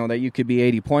 that you could be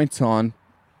 80 points on.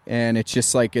 And it's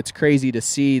just like, it's crazy to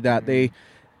see that they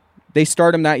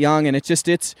start them that young, and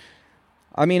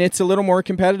it's a little more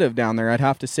competitive down there, I'd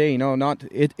have to say.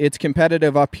 It's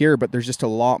competitive up here, but there's just a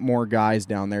lot more guys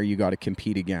down there you got to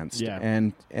compete against. Yeah.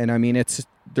 And I mean,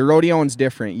 the rodeoing's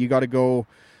different. You got to go,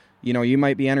 you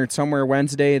might be entered somewhere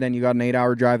Wednesday, then you got an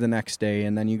 8-hour drive the next day,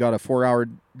 and then you got a 4-hour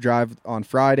drive on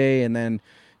Friday, and then,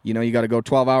 you got to go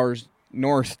 12 hours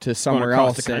north to somewhere Going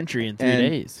across else. the country in 3 and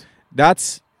days.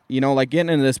 That's, like getting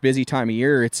into this busy time of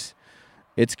year,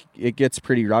 it gets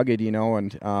pretty rugged,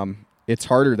 and it's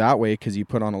harder that way because you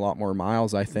put on a lot more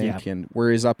miles, I think. Yeah. And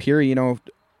whereas up here,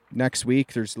 next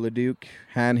week there's Leduc,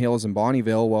 Han Hills, and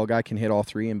Bonneville. Well, a guy can hit all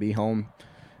 3 and be home,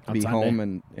 On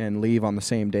Sunday. and leave on the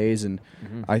same days. And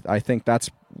I think that's,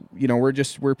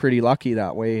 we're pretty lucky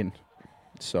that way. And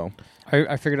so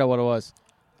I figured out what it was.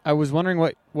 I was wondering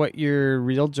what your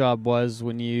real job was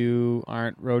when you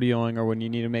aren't rodeoing or when you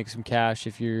need to make some cash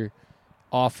if you're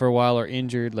off for a while or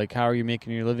injured. Like, how are you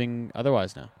making your living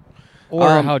otherwise now?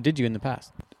 Or how did you in the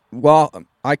past? Well,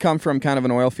 I come from kind of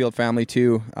an oil field family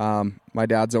too. My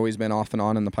dad's always been off and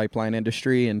on in the pipeline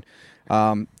industry, and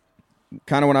kind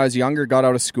of when I was younger, got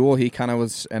out of school, he kind of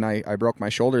was, and I broke my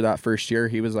shoulder that first year.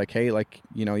 He was like, "Hey,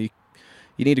 you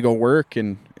need to go work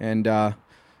and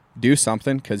do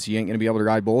something because you ain't gonna be able to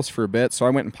ride bulls for a bit." So I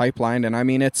went and pipelined, and I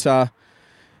mean, it's not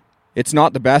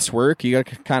the best work. You got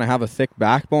to kind of have a thick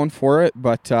backbone for it,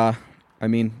 but I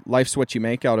mean, life's what you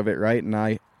make out of it, right?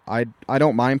 And I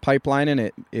don't mind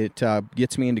pipelining. It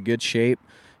gets me into good shape,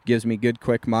 gives me good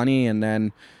quick money, and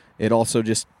then it also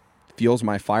just fuels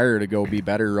my fire to go be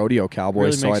better rodeo cowboy.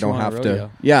 Really So makes I you don't wanna have rodeo.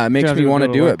 to. Yeah, it makes have me to want to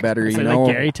go to do work. it better. It's You like know,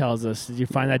 Gary tells us, you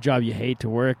find that job you hate to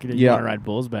work, you Yeah. want to ride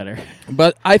bulls better.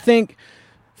 But I think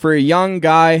for a young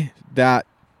guy that,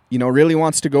 you know, really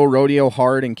wants to go rodeo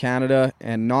hard in Canada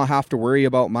and not have to worry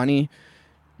about money,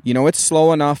 you know, it's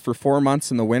slow enough for 4 months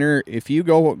in the winter. If you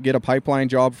go get a pipeline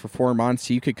job for 4 months,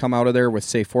 you could come out of there with,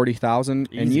 say, 40,000,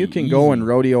 and you can go and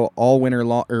rodeo all winter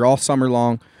long or all summer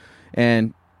long,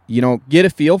 and you know, get a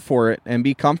feel for it and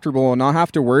be comfortable and not have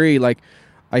to worry. Like,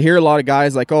 I hear a lot of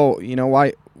guys like, oh, you know,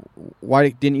 why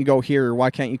didn't you go here? Or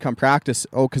why can't you come practice?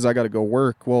 Oh, because I got to go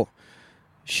work. Well,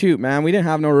 shoot, man, we didn't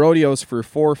have no rodeos for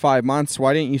 4 or 5 months.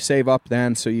 Why didn't you save up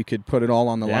then so you could put it all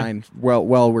on the line? Well,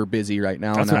 we're busy right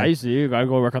now. That's what I used to do. Gotta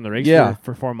go work on the rigs Yeah.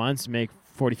 for 4 months, make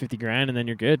 40, 50 grand, and then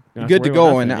you're good. You don't have good to worry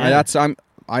about go. And nothing.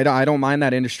 Yeah. I don't mind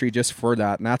that industry just for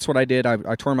that. And that's what I did.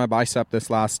 I tore my bicep this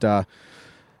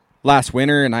last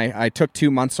winter, and I took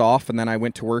 2 months off, and then I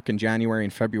went to work in January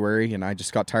and February, and I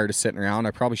just got tired of sitting around.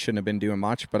 I probably shouldn't have been doing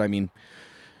much, but I mean,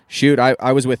 shoot,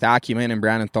 I was with Acumen and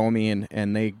Brandon Thomey,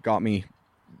 and they got me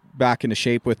back into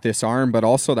shape with this arm, but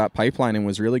also that pipelining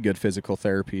was really good physical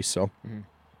therapy. So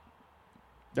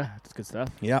Yeah, that's good stuff.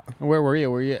 yeah, Where were you?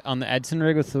 Were you on the Edson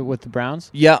rig with the Browns?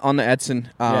 yeah, on the Edson.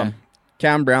 Yeah.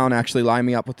 Cam Brown actually lined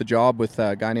me up with the job with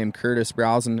a guy named Curtis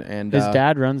Browsen, and His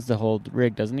dad runs the whole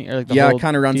rig, doesn't he? Or like the yeah, whole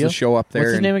kind of runs deal? the show up there. What's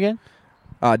his and, name again?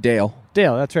 Dale.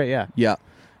 Dale. That's right. Yeah. Yeah.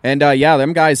 And yeah,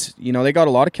 them guys, you know, they got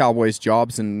a lot of Cowboys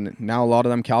jobs, and now a lot of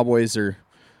them Cowboys are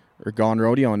gone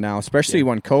rodeoing now, especially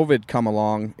when COVID come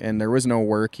along and there was no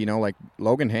work. You know, like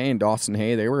Logan Hay and Dawson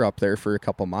Hay, they were up there for a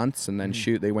couple months, and then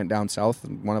shoot, they went down south,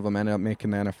 and one of them ended up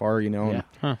making the NFR, you know. Yeah.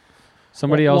 and-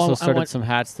 Somebody Well, also I started want- some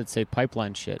hats that say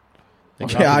pipeline shit. They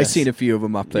yeah, copied I us. seen a few of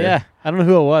them up there. Yeah. I don't know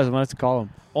who it was. I wanted to call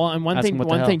him. Well, and Ask him what the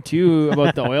one hell. thing too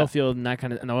about the oil field and that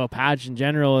kind of and the oil patch in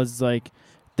general is like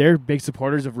they're big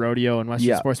supporters of rodeo and Western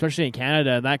Yeah. sports, especially in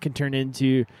Canada. That can turn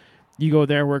into you go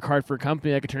there, work hard for a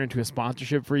company. That could turn into a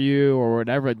sponsorship for you or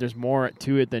whatever. There's more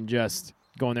to it than just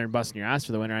going there and busting your ass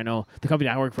for the winter. I know the company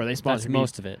I work for, they That's sponsored me.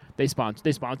 most of it. They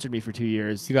sponsored me for 2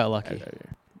 years. You got lucky.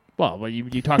 Well,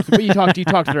 you talk to you talk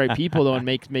to the right people though and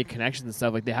make connections and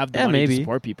stuff. Like they have the Yeah, money maybe. to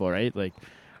support people, right? Like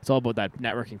it's all about that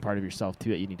networking part of yourself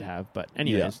too that you need to have. But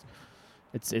anyways,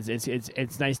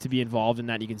 it's nice to be involved in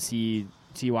that. You can see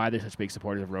why they're such big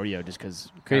supporters of rodeo, just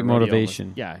because Great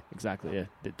motivation. Yeah, exactly.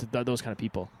 Yeah, those kind of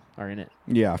people are in it.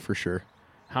 Yeah, for sure.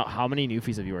 How many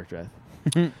newfies have you worked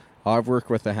with? I've worked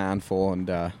with a handful,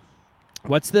 and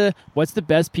What's the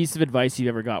best piece of advice you've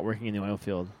ever got working in the oil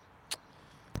field?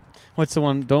 What's the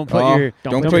one? Don't put your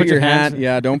don't don't put your hands- hand.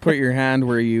 Yeah, don't put your hand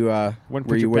where you Wouldn't where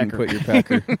put you your wouldn't pecker. put your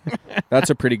pecker. That's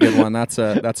a pretty good one. That's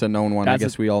a known one. That's I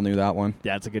guess we all knew that one.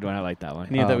 Yeah, it's a good one. I like that one.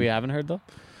 Any that we haven't heard though.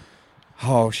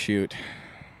 Oh shoot!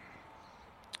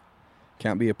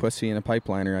 Can't be a pussy in a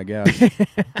pipeliner, I guess.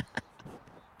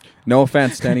 No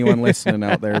offense to anyone listening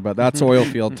out there, but that's oil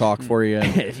field talk for you.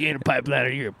 And If you ain't a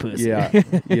pipeliner, you're a pussy.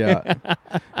 yeah.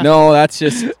 No, that's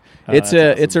just it's that's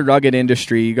it's a rugged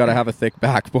industry. You got to have a thick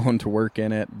backbone to work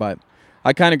in it. But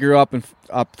I kind of grew up in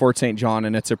up Fort St. John,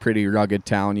 and it's a pretty rugged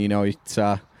town. You know, it's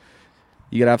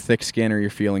you got to have thick skin, or your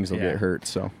feelings will Yeah. get hurt.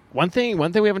 So One thing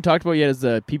we haven't talked about yet is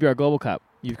the PBR Global Cup.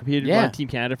 You've competed Yeah. on Team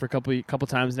Canada for a couple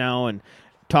times now, and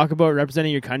talk about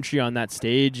representing your country on that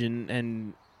stage,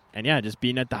 and yeah, just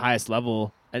being at the highest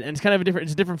level. And it's kind of a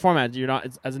different format. You're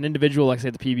not as an individual, like say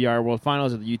the PBR World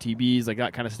Finals or the UTBs, like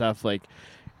that kind of stuff. Like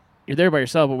you're there by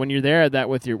yourself, but when you're there at that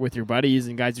with your buddies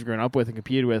and guys you've grown up with and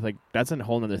competed with, like that's a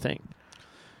whole other thing.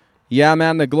 yeah,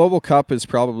 man, the Global Cup is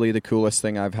probably the coolest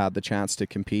thing I've had the chance to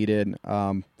compete in.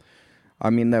 I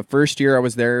mean, the first year I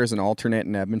was there as an alternate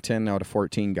in Edmonton out of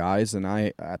 14 guys, and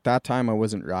at that time I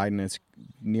wasn't riding as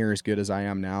near as good as I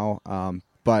am now.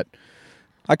 But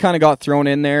I kind of got thrown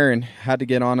in there and had to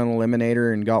get on an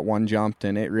eliminator and got one jumped,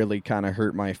 and it really kind of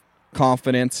hurt my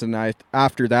confidence. And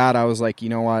after that, I was like, you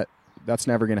know what, that's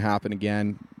never going to happen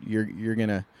again. You're going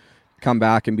to come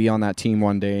back and be on that team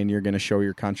one day, and you're going to show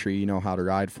your country, you know, how to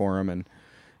ride for them.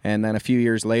 And then a few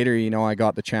years later, you know, I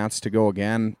got the chance to go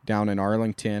again down in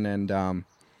Arlington, and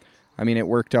I mean, it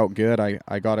worked out good.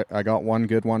 I got one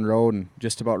good one rode, and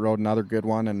just about rode another good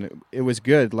one, and it was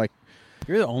good. Like,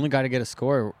 You're the only guy to get a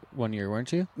score one year,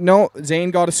 weren't you? no,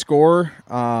 Zane got a score.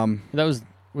 That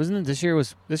wasn't it this year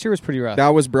was pretty rough. That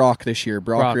was Brock this year.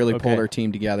 Brock really okay. pulled our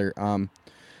team together.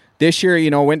 This year, you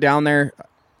know, went down there.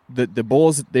 The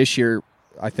Bulls this year,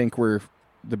 I think, were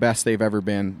the best they've ever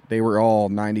been. They were all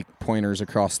 90 pointers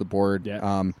across the board.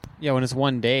 Yeah. Yeah, when it's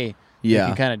one day, you Yeah.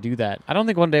 can kind of do that. I don't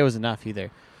think one day was enough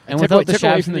either. And Took without the took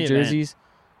away chaps from and the the event. jerseys,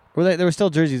 there were still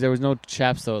jerseys. There was no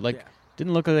chaps though. Like Yeah.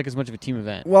 didn't look like as much of a team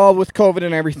event. Well, with COVID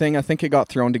and everything, I think it got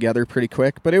thrown together pretty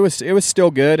quick, but it was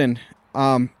still good. And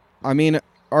I mean,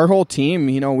 our whole team,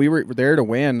 we were there to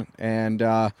win, and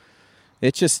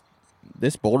it's just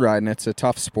this bull riding. It's a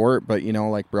tough sport, but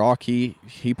like Brock, he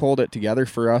pulled it together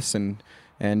for us, and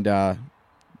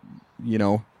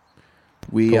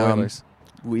we Go Oilers.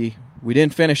 we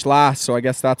didn't finish last, so I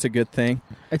guess that's a good thing.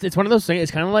 It's one of those things.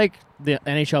 It's kind of like the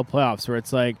NHL playoffs, where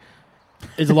it's like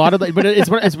it's a lot of, but it's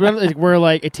one of where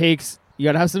like it takes, you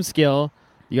got to have some skill,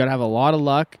 you got to have a lot of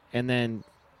luck, and then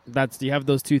you have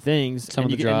those two things, Some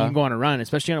and of you the can draw. go on a run,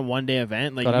 especially on a 1 day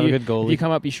event. Like Gotta have a good if goalie. you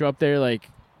come up, you show up there like,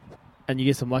 and you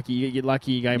get some lucky, you get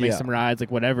lucky, you gotta make Yeah. some rides,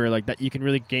 like whatever, like that. You can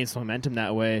really gain some momentum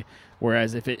that way.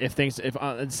 Whereas if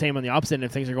same on the opposite, and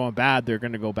if things are going bad, they're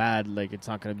going to go bad. Like it's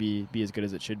not going to be as good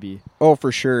as it should be. Oh,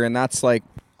 for sure. And that's like,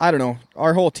 I don't know.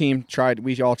 Our whole team tried.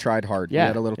 We all tried hard. Yeah, We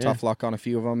had a little yeah. tough luck on a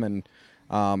few of them. And,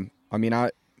 I mean,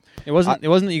 It wasn't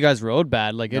that you guys rode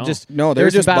bad. Like No. it just no, there they're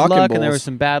was just some bad bucking luck, bulls. and there was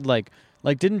some bad like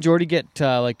didn't Jordy get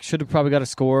should have probably got a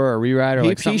score or a rewrite or he,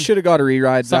 like something? should have got a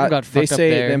reride. something got They fucked up say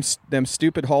there. them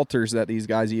stupid halters that these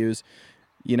guys use,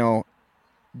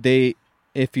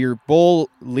 if your bull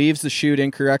leaves the chute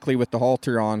incorrectly with the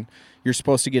halter on, you're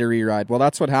supposed to get a reride. Well,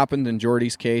 that's what happened in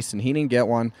Jordy's case, and he didn't get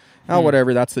one.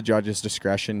 Whatever, that's the judge's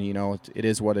discretion. It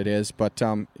is what it is. But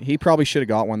he probably should have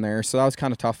got one there, so that was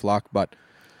kind of tough luck. But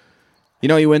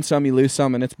you win some, you lose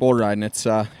some, and it's bull riding. It's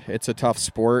a tough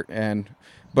sport,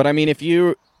 but I mean, if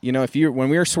you when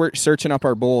we were searching up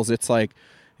our bulls, it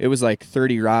was like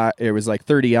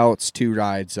 30 outs, 2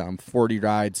 rides, 40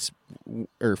 rides,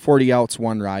 or 40 outs,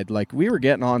 1 ride. Like we were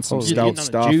getting on some Oh, Getting stout on the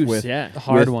stuff juice, with yeah. The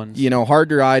hard with, ones. hard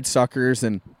to ride suckers,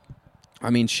 and I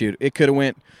mean, shoot, it could have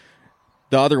went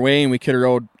the other way, and we could have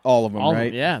rode all of them, All-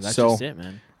 right? Yeah, that's so, just it,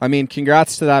 man. I mean,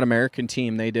 congrats to that American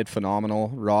team. They did phenomenal.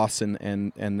 Ross and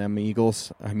them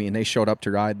Eagles. I mean, they showed up to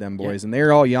ride them boys, and they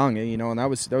were all young, and that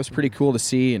was pretty cool to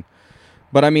see.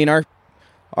 But I mean,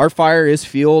 our fire is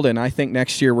fueled, and I think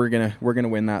next year we're gonna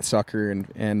win that sucker.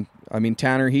 And I mean,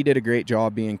 Tanner, he did a great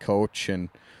job being coach, and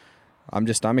I'm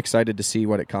excited to see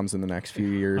what it comes in the next few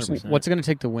years. 100%. What's it going to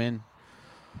take to win?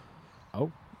 We're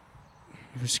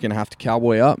just gonna have to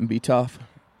cowboy up and be tough.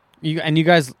 You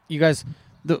guys.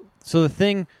 So the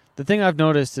thing I've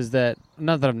noticed is that,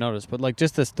 not that I've noticed, but like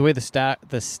just the way the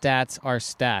stats are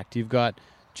stacked. You've got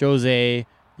Jose,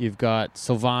 you've got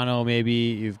Silvano, maybe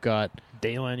you've got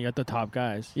Dalen, you got the top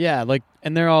guys. yeah, like,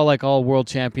 and they're all all world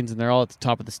champions, and they're all at the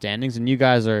top of the standings. And you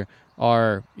guys are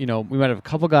we might have a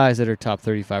couple guys that are top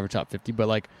 35 or top 50, but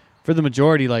like for the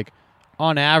majority, like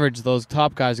on average, those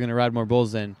top guys are going to ride more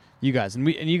bulls than you guys, and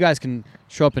you guys can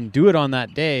show up and do it on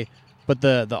that day. But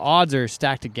the odds are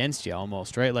stacked against you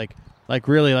almost, right? Like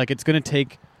really, like it's going to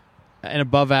take an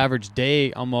above average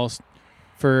day almost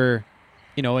for,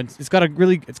 and it's got to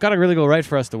really go right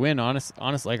for us to win.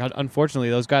 Honestly, like unfortunately,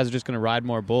 those guys are just going to ride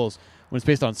more bulls when it's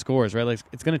based on scores, right? Like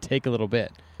it's going to take a little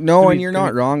bit. No, Gonna and be- you're gonna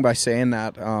not wrong by saying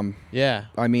that. Yeah,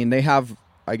 I mean, they have,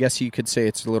 I guess you could say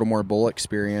it's a little more bull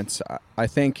experience. I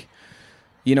think,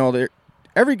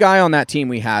 every guy on that team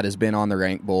we had has been on the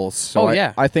ranked bulls. So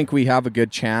I think we have a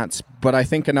good chance. But I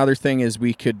think another thing is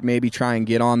we could maybe try and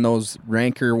get on those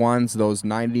ranker ones, those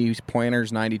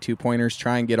 90-pointers, 92-pointers,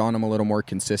 try and get on them a little more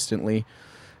consistently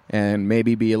and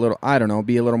maybe be a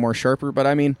little more sharper. But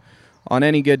I mean, on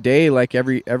any good day, like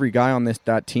every guy on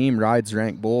that team rides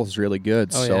ranked bulls really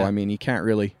good. Oh, so, yeah. I mean, you can't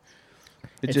really...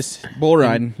 It's just bull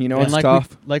riding, and it's like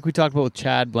tough. like we talked about with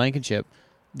Chad Blankenship,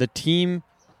 the team.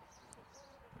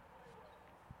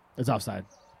 It's offside.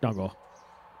 Don't go.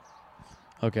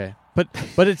 Okay, but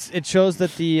it shows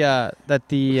that the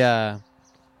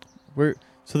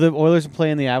Oilers are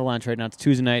playing the Avalanche right now. It's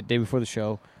Tuesday night, day before the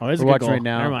show. Oh, there's We're a good watching goal. right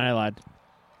now. Never mind, I lied.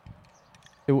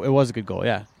 It was a good goal,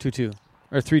 yeah, 2-2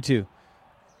 or 3-2.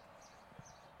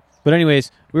 But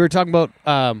anyways, we were talking about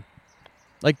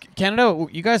like Canada.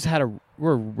 You guys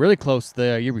were really close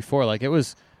the year before. Like it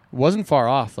wasn't far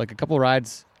off. Like a couple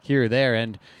rides here or there,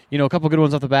 and a couple good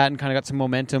ones off the bat, and kind of got some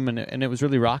momentum, and it was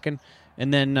really rocking.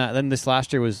 And then this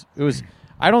last year was.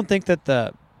 I don't think that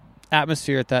the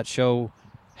atmosphere at that show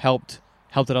helped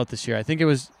it out this year. I think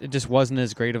it just wasn't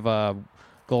as great of a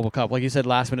Global Cup. Like you said,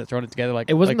 last minute throwing it together. Like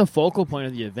It wasn't the focal point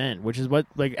of the event, which is what,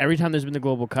 like, every time there's been the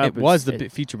Global Cup, it was the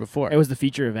feature before. It was the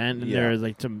feature event, and Yeah. there was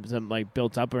like some like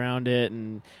built up around it,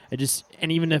 and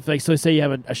even if like, so say you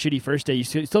have a shitty first day, you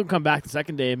still come back the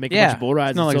second day and make a bunch of bull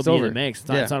rides It's not and like still it's be in over. the mix.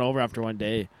 Yeah. It's not over after one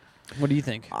day. What do you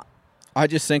think? I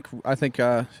think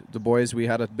the boys, we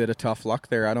had a bit of tough luck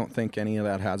there. I don't think any of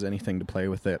that has anything to play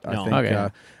with it. No.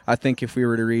 I think if we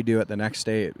were to redo it the next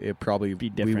day, it probably Be we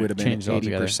different. would have been Changed at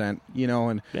altogether. 80%. You know,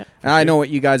 and Yeah, and I know what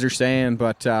you guys are saying,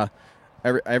 but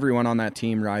everyone on that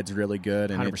team rides really good,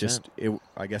 and 100%.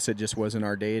 I guess it just wasn't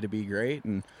our day to be great.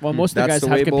 And Well, most of the That's guys the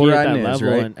have way competed at that bull riding is,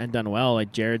 level right? and done well.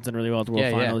 Like Jared's done really well at the World Yeah,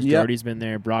 yeah. Finals. Yep. Jordy's been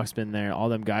there. Brock's been there. All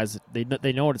them guys, they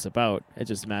know what it's about. It's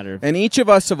just a matter of And each of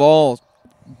us have all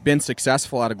been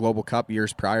successful at a Global Cup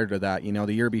years prior to that. You know,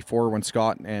 the year before when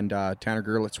Scott and Tanner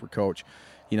Gerlitz were coach,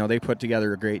 you know, they put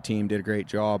together a great team, did a great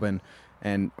job, and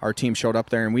our team showed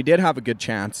up there, and we did have a good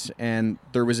chance. And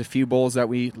there was a few bulls that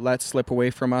we let slip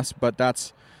away from us, but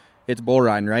it's bull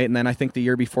riding, right? And then I think the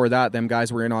year before that, them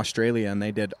guys were in Australia, and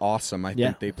they did awesome. I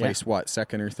think they placed,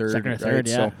 second or third? Second or right? third,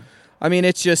 yeah. So, I mean,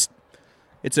 it's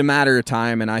a matter of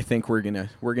time, and I think we're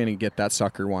gonna get that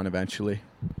sucker one eventually.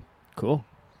 cool.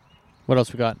 What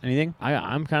else we got? Anything?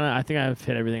 I think I've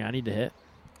hit everything I need to hit.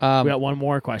 We got one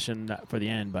more question for the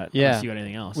end, but Yeah. unless you got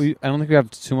anything else. I don't think we have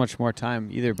too much more time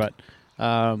either, but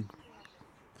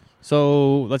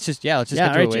so let's just get all to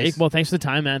right, it. Jake. Waze. Well, thanks for the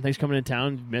time, man. Thanks for coming in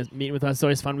town, meeting with us. It's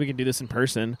always fun. We can do this in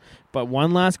person. But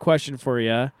one last question for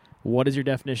you: what is your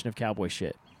definition of cowboy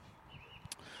shit?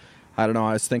 I don't know.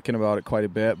 I was thinking about it quite a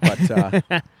bit, but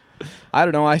I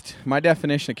don't know. My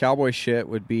definition of cowboy shit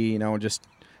would be, you know, just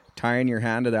tying your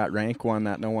hand to that rank one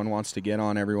that no one wants to get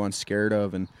on, everyone's scared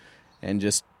of, and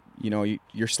just, you know,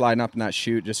 you're sliding up in that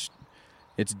chute. Just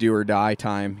it's do or die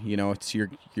time. You know, it's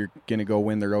you're gonna go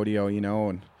win the rodeo. You know,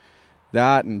 and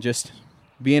that, and just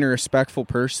being a respectful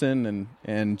person,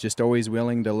 and just always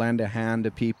willing to lend a hand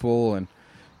to people, and,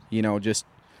 you know, just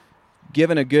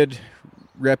giving a good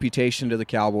reputation to the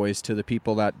Cowboys, to the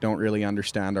people that don't really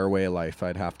understand our way of life,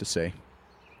 I'd have to say.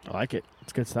 I like it.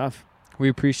 It's good stuff. We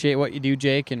appreciate what you do,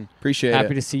 Jake, and Appreciate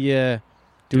happy it. to see you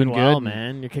doing good, well, and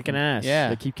man. You're kicking ass. Yeah.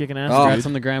 They keep kicking ass. Oh, Congrats dude.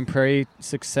 on the Grand Prairie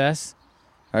success.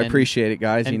 I and- appreciate it,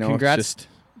 guys. and You know, congrats- it's just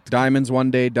diamonds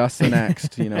one day, dust the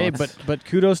next. You know, Hey, it's- but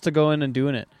kudos to going and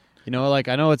doing it. You know, like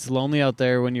I know it's lonely out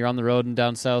there when you're on the road and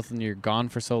down south and you're gone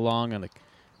for so long, and like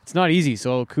it's not easy.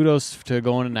 So kudos to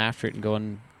going and after it and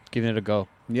going giving it a go.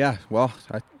 yeah. Well,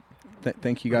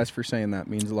 thank you guys for saying that.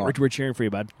 Means a lot. We're cheering for you,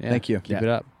 bud. Yeah, Thank you. Keep Yeah. it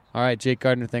up. All right, Jake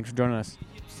Gardner, thanks for joining us.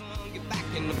 Get back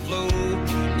in the flow.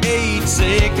 8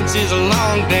 seconds is a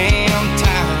long damn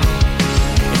time.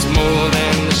 It's more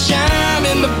than the shine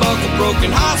in the buckle, broken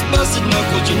hearts, busted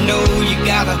knuckles. You know you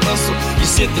gotta hustle.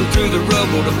 You're sifting through the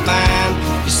rubble to find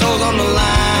your soul's on the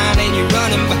line and you're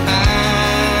running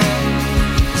behind.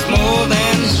 It's more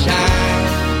than the shine.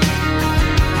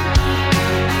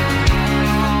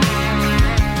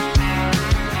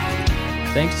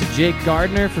 Thanks to Jake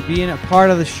Gardner for being a part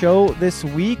of the show this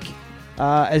week.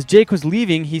 As Jake was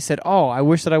leaving, he said, "Oh, I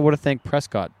wish that I would have thanked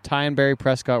Prescott. Ty and Barry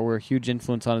Prescott were a huge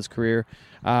influence on his career."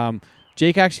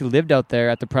 Jake actually lived out there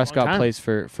at the Prescott time. place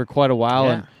for quite a while,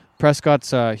 Yeah. and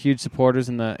Prescott's huge supporters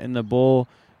in the bull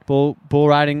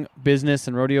riding business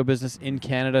and rodeo business in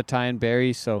Canada. Ty and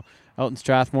Barry, so out in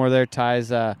Strathmore there, Ty's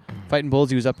fighting bulls.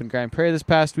 He was up in Grand Prairie this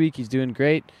past week. He's doing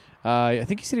great. I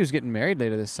think he said he was getting married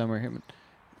later this summer.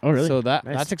 Oh, really? So Nice.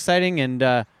 that's exciting, and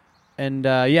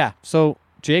yeah. So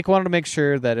Jake wanted to make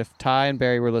sure that if Ty and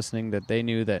Barry were listening, that they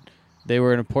knew that they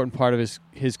were an important part of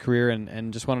his career,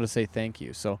 and just wanted to say thank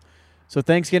you. So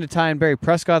thanks again to Ty and Barry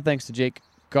Prescott. Thanks to Jake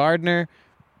Gardner.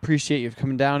 Appreciate you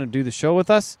coming down and do the show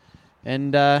with us.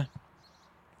 And got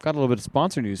a little bit of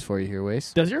sponsor news for you here,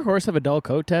 Wace. Does your horse have a dull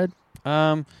coat, Ted?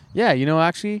 Yeah, you know,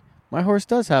 actually, my horse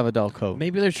does have a dull coat.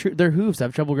 Maybe their hooves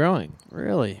have trouble growing.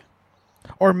 Really?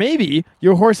 Or maybe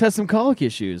your horse has some colic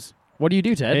issues. What do you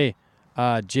do, Ted?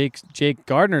 Hey, Jake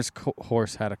Gardner's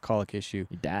horse had a colic issue.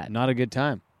 Your dad. Not a good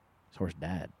time. His horse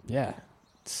dad. Yeah,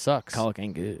 it sucks. Colic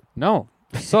ain't good. No.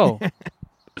 So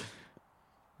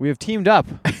we have teamed up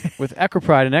with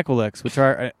Equipride and Equilix, which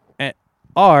are an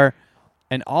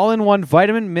all-in-one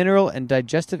vitamin, mineral, and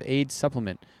digestive aid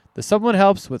supplement. The supplement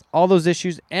helps with all those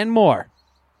issues and more.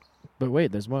 But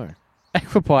wait, there's more.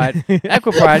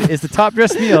 Equipride is the top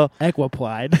dressed meal.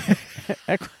 Equiplide.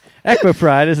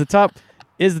 Equipride is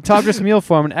the top dressed meal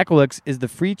form, and Equilix is the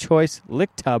free choice lick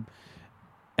tub,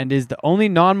 and is the only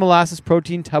non-molasses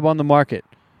protein tub on the market.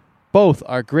 Both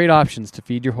are great options to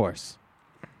feed your horse.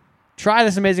 Try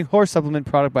this amazing horse supplement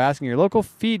product by asking your local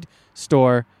feed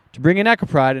store to bring in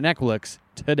Equipride and Equilix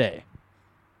today.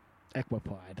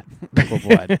 Equiplide.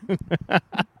 Equipride.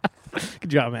 Good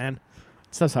job, man.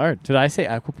 Stuff's hard. Did I say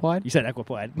Equipride? You said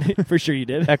Equiplide. For sure you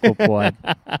did. Equipride.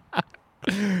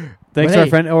 Thanks But to our hey.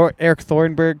 friend Eric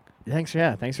Thornburg. Thanks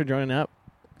for joining up.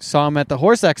 Saw him at the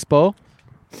Horse Expo,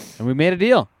 and we made a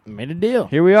deal. Made a deal.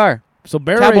 Here we are. So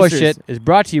barrel Cowboy racers, shit is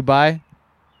brought to you by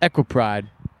Equipride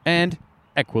and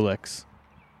Equilix.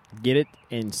 get it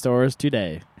in stores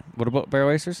today. What about barrel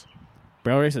racers?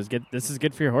 Barrel racers, this is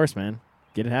good for your horse, man.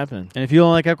 Get it happening. And if you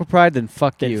don't like Equipride, then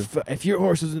fuck you. If your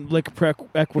horse doesn't lick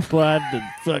Equipride, then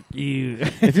fuck you.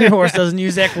 If your horse doesn't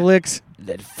use Equilix,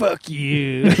 then fuck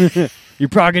you. you're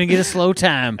probably gonna get a slow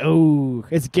time. Oh,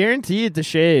 it's guaranteed to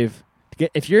shave.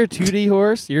 If you're a 2D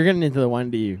horse, you're getting into the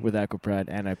 1D with Equipride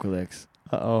and Equilix.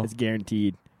 Uh-oh. It's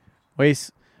guaranteed. Wait,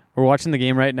 we're watching the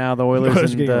game right now. The Oilers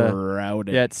and getting the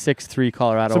routed. yeah, it's 6-3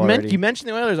 Colorado So already. you mentioned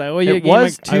the Oilers. I owe you a It game.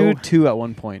 was I owe- 2-2 at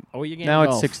one point. I owe you a game Now of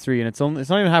it's golf. 6-3, and it's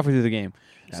not even halfway through the game.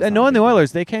 That's And not knowing the a big deal.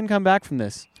 Oilers, they can come back from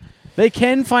this. They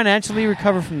can financially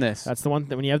recover from this. That's the one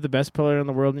thing. When you have the best player in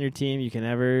the world in your team, you can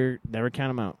never count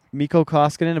them out. Mikko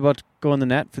Koskinen about to go in the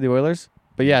net for the Oilers.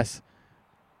 But yes,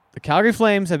 the Calgary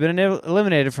Flames have been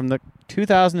eliminated from the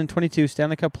 2022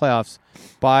 Stanley Cup playoffs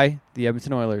by the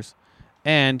Edmonton Oilers.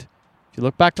 And if you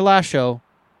look back to last show,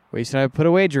 Waste and I put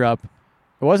a wager up.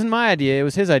 It wasn't my idea; it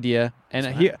was his idea, and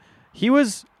he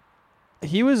was.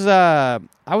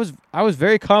 I was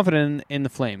very confident in the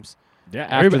Flames, Yeah,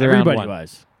 After the round everybody one.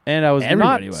 was. and I was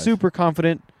Everybody not was. super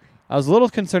confident. I was a little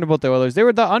concerned about the Oilers. They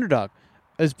were the underdog,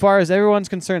 as far as everyone's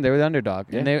concerned. They were the underdog,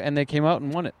 Yeah. and they came out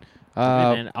and won it. Hey,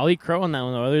 man, I'll eat crow on that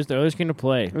one. The Oilers going to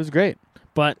play, It was great.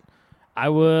 but I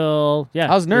will. Yeah,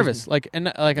 I was nervous. I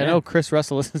Yeah. know Chris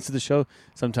Russell listens to the show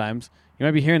sometimes. You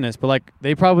might be hearing this, but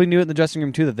they probably knew it in the dressing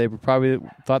room too that they probably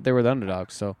thought they were the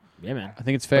underdogs. So Yeah, man. I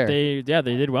think it's fair. But they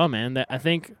did well, man. I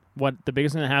think what the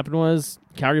biggest thing that happened was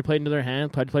Calgary played into their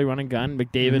hand, tried to play run and gun.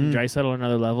 McDavid and Mhm. Draisaitl on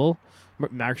another level.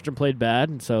 Markstrom played bad,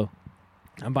 and so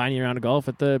I'm buying you around a golf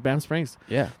at the Banff Springs.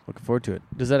 Yeah, looking forward to it.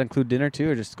 Does that include dinner too,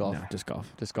 or just golf? No, just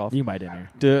golf. Just golf. You can buy dinner.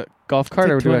 Do golf cart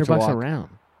It's or like do I have to $200 walk? a round.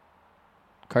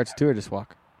 Carts too, or just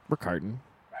walk? We're carting.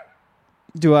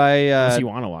 Do I? Unless you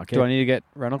want to walk it. Do I need to get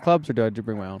rental clubs, or do I have to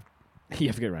bring my own? You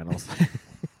have to get rentals.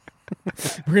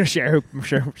 We're gonna share one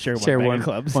Share bag of one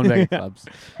clubs. One bag of clubs.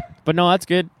 But no, that's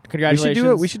good. We Congratulations. should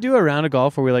do it. We should do a round of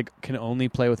golf where we can only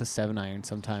play with a 7-iron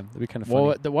sometime. That'd be kind of funny.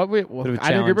 Well, Bit of a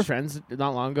I had a group challenge. of friends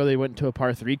not long ago. They went to a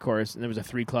par 3 course, and there was a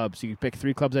 3 clubs. So you could pick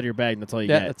 3 clubs out of your bag, and that's all you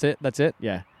yeah, get. that's it.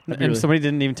 Yeah. And That'd be really- somebody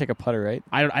didn't even take a putter, right?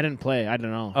 I didn't play. I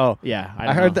don't know. Oh, Yeah,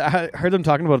 I heard I heard them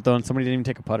talking about it though, and somebody didn't even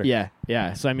take a putter.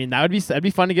 Yeah. So I mean, that'd be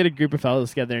fun to get a group of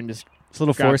fellas together and just It's a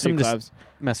little grab 3 foursome, just clubs,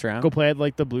 mess around. go play at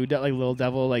the Little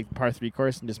Devil par 3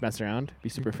 course and just mess around. Be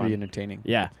super Pretty fun. entertaining.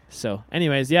 Yeah. So,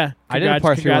 anyways, yeah. I did a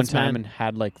par 3 one congrats, time man. and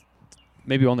had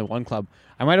maybe only one club.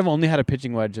 I might have only had a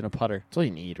pitching wedge and a putter. That's all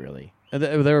you need, really.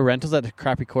 There were rentals at a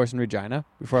crappy course in Regina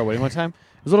before I wedding one time.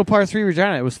 It was a little par 3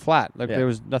 Regina. It was flat. Yeah. There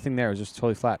was nothing there. It was just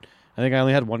totally flat. I think I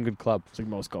only had one good club. It's like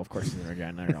most golf courses in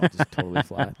Regina are all just totally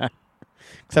flat.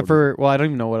 Except for, I don't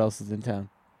even know what else is in town.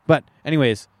 But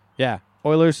anyways, yeah,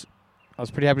 Oilers, I was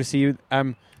pretty happy to see you.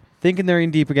 I'm thinking they're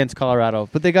in deep against Colorado,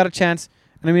 but they got a chance.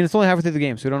 And I mean, it's only halfway through the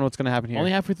game, so we don't know what's going to happen here.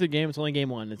 Only halfway through the game. It's only game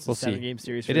 1. It's We'll a see. 7-game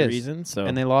series for It a is. reason. So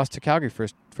And they lost to Calgary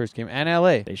first game, and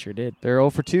LA. they sure did. They're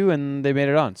 0 for 2, and they made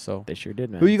it on. So They sure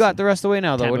did, man. who you got So the rest of the way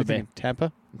now, though? Tampa What do you Bay. think?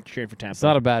 Tampa? I'm cheering for Tampa. It's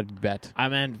not a bad bet. I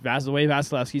mean, the way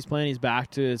Vasilevsky's playing, he's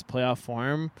back to his playoff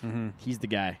form. Mm-hmm. He's the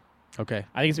guy. Okay.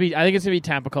 I think it's gonna be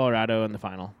Tampa, Colorado in the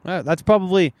final. That's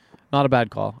probably not a bad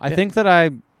call. I Yeah. think that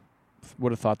I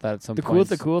would have thought that at some The point.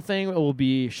 cool thing will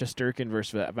be Shesterkin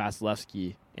versus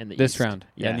Vasilevsky in the This East. round.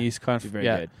 Yeah, in the East Be Conference. very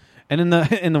Yeah. good. And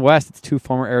in the West, it's 2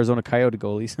 former Arizona Coyote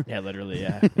goalies. Yeah, literally.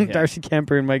 Yeah. yeah. Darcy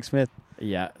Kemper and Mike Smith.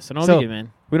 Yeah. So no So- biggie,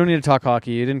 man. We don't need to talk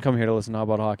hockey. You didn't come here to listen all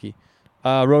about hockey.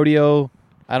 Rodeo.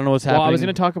 I don't know what's Well, happening. I was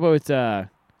gonna talk about a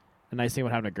nice thing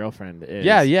about having a girlfriend. Is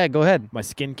Yeah. Go ahead. My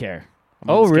skincare. I'm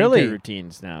Oh, on skincare really?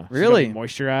 Routines now. She's Really? got me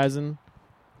moisturizing.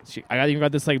 I even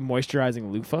got this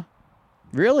moisturizing loofah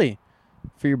Really?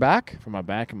 For your back? for my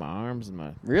back and my arms and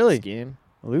my Really? skin.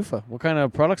 Loofah. What kind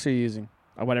of products are you using?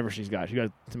 Whatever she's got. She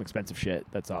got some expensive shit.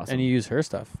 That's awesome. And you use her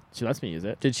stuff. She lets me use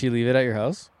it. Did she leave it at your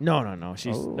house? No.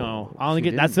 She's Oh, no. I only she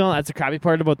get that's the crappy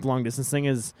part about the long distance thing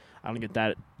is I don't get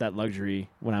that luxury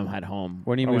when I'm at home.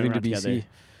 When are you or moving we're to not BC?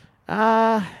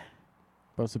 together.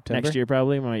 About September? Next year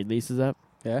probably when my lease is up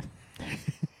Yeah.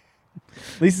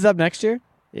 Lease is up next year?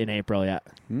 in April. Yeah,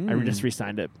 I Mm. just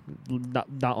re-signed it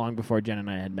not long before Jen and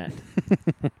I had met.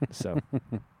 So,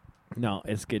 no,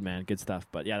 it's good, man. Good stuff.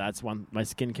 But yeah, that's one. My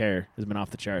skincare has been off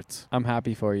the charts. I'm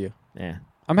happy for you. Yeah.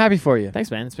 I'm happy for you.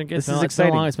 Thanks, man. It's been good. This It's is been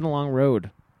exciting. It's been a long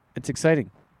road. It's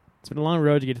exciting. It's been a long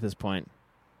road to get to this point.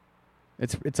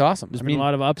 It's awesome. There's I been mean, a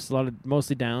lot of ups, a lot of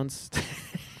mostly downs.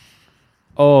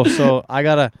 oh, so I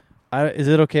gotta. Is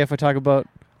it okay if I talk about?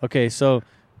 Okay, so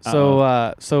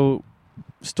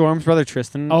Storm's brother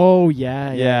Tristan. Oh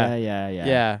yeah.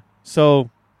 Yeah. So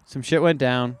some shit went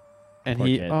down. and Poor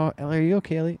he. kid. Oh, Ellie, are you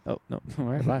okay, Ellie? Oh no, all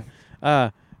right,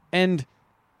 bye. And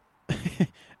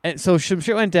and so some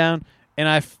shit went down, and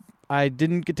I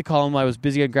didn't get to call him. I was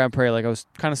busy at Grand Prairie. Like I was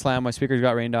kind of slammed. My speakers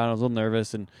got rained on. I was a little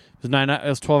nervous, and it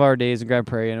was 12-hour days in Grand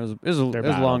Prairie, and it was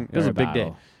long. It was a big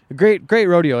day. A great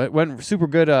rodeo. It went super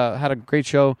good. Had a great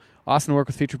show. Awesome work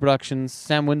with Feature Productions,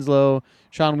 Sam Winslow,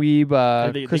 Sean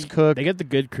Weeb, Chris Cook. They get the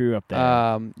good crew up there.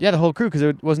 Yeah, the whole crew, because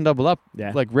it wasn't doubled up.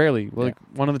 Yeah. Like rarely. Well, like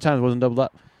one of the times it wasn't doubled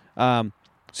up.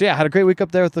 So yeah, had a great week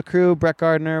up there with the crew. Brett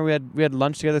Gardner. We had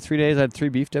lunch together 3 days. I had 3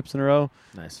 beef dips in a row.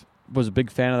 Nice. Was a big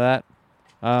fan of that.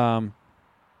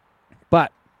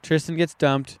 But Tristan gets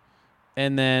dumped,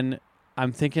 and then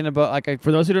I'm thinking about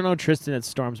For those who don't know, Tristan, it's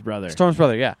Storm's brother. Storm's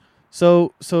brother, yeah.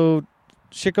 So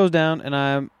shit goes down,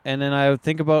 and then I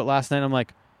think about last night. I'm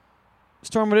like,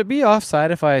 Storm, would it be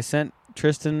offside if I sent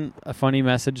Tristan a funny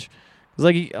message? Cause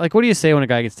like, what do you say when a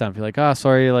guy gets dumped? You're like, oh,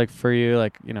 sorry, like for you,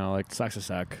 like Sucks to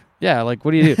suck. yeah, like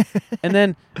what do you do?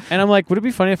 and I'm like, would it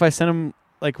be funny if I sent him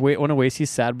like one of Wasey's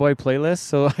sad boy playlists?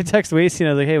 So I text Wasey and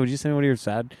I was like, hey, would you send me one of your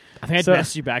sad? I think I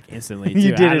messaged you back instantly. Too.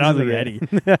 You did I it had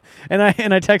instantly. ready. and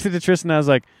I texted to Tristan. I was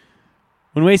like,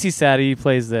 when Wasey's sad, he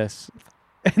plays this.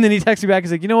 And then he texted me back.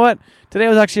 He's like, you know what? Today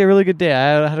was actually a really good day.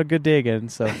 I had a good day again.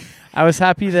 So I was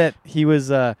happy that he was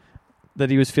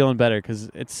feeling better, because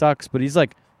it sucks. But he's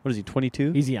like, what is he?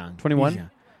 22? He's young. 21? He's young.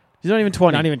 He's not even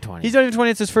 20. Not even 20. He's not even 20.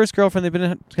 It's his first girlfriend. They've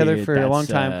been together Dude, for a long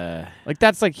that's, time. Like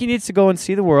that's like he needs to go and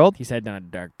see the world. He's heading down a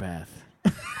dark path.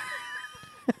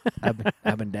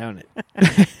 I've been down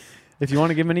it. If you want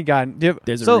to give him any guidance.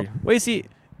 Wasey,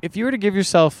 if you were to give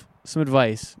yourself some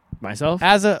advice, Myself?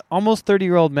 as a almost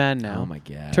 30-year-old man now, Oh my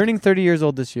god. turning 30 years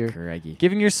old this year, Craigie.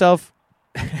 giving yourself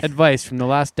advice from the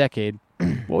last decade,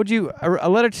 what would you a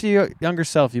letter to your younger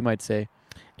self, you might say?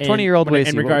 20-year-old In Wasey,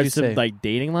 what would regards you to say? like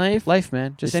dating life? Life,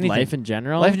 man. Just anything. life in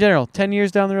general? Life in general. 10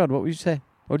 years down the road, what would you say?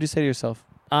 What would you say to yourself?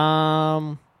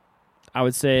 I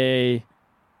would say,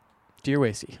 Dear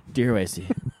Wasey. dear Wasey,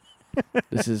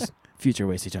 this is future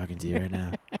Wasey talking to you right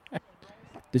now.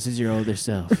 This is your older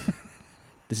self.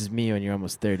 This is me when you're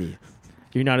almost 30.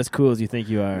 You're not as cool as you think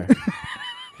you are.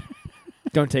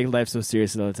 Don't take life so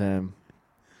serious all the time.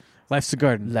 Life's a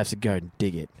garden. Life's a garden.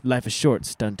 Dig it. Life is short.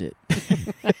 Stunt it.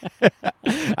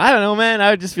 I don't know, man.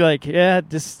 I would just be like, yeah,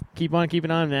 just keep on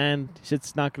keeping on, man.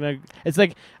 Shit's not gonna. It's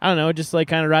like, I don't know, just like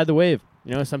kind of ride the wave.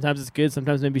 You know, sometimes it's good,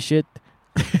 sometimes maybe shit.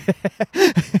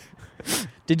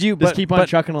 Did you Just keep on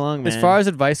trucking along, man. As far as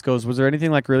advice goes, was there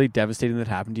anything like really devastating that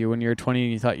happened to you when you were 20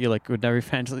 and you thought you like would never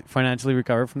financially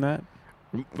recover from that?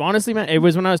 Honestly, man, it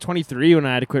was when I was 23 when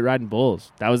I had to quit riding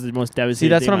bulls. That was the most devastating. See,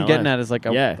 that's thing what in I'm my getting life. at. Is like,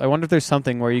 Yeah. I wonder if there's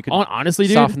something where you could Honestly,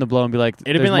 dude, soften the blow and be like,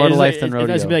 it'd have there's been more like, to life than I'd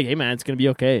rodeo. just be like, hey, man, it's gonna be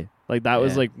okay. Like that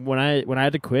was Yeah. like when I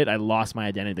had to quit, I lost my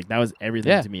identity. Like that was everything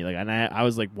Yeah. to me. Like, and I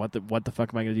was like, what the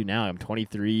fuck am I gonna do now? I'm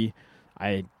 23.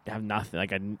 I have nothing.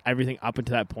 Like everything up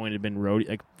until that point had been rodeo,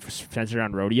 like centered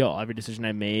around rodeo. Every decision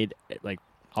I made, like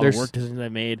all the work decisions I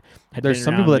made, had There's been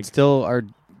some around, people like, that still are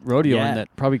rodeoing Yeah.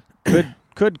 that probably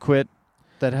could quit,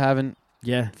 that haven't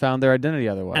found their identity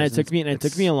otherwise. And it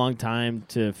took me a long time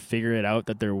to figure it out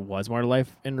that there was more to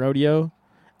life in rodeo.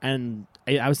 And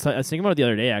I was thinking about it the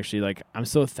other day, actually. Like, I'm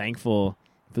so thankful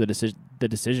for the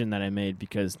decision that I made,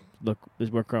 because look,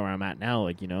 where I'm at now.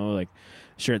 Like, you know, like,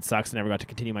 sure, it sucks I never got to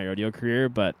continue my rodeo career,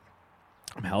 but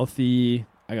I'm healthy.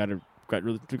 We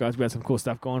got some cool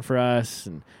stuff going for us,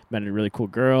 and met a really cool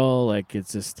girl. Like,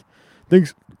 it's just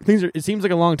things are. It seems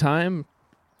like a long time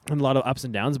and a lot of ups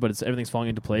and downs, but everything's falling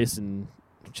into place and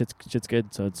shit's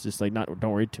good. So it's just like don't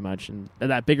worry too much. And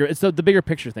that bigger, it's the bigger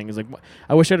picture thing is like,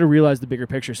 I wish I'd have realized the bigger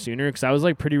picture sooner, because I was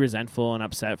like pretty resentful and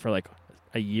upset for like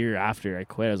a year after I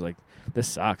quit. I was like, this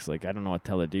sucks. Like, I don't know what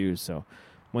the hell to do. So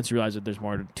once you realize that there's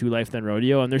more to life than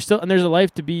rodeo, and there's a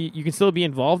life to be, you can still be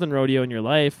involved in rodeo in your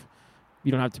life.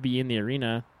 You don't have to be in the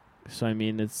arena. So I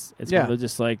mean, it's one of those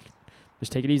just like,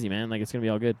 just take it easy, man. Like, it's gonna be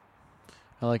all good.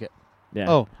 I like it. Yeah.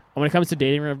 Oh, when it comes to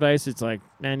dating advice, it's like,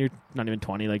 man, you're not even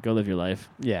 20. Like, go live your life.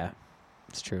 yeah,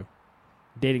 it's true.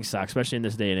 Dating sucks, especially in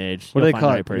this day and age. What do You'll they find call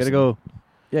the it? right You person. gotta go.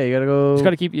 Yeah, you gotta go. Just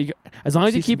gotta keep. As long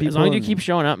as you see keep. some As long as people you keep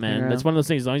showing up, man. hang That's around. one of those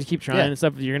things. As long as you keep trying Yeah. and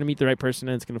stuff, you're gonna meet the right person,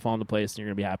 and it's gonna fall into place, and you're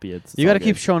gonna be happy. You all gotta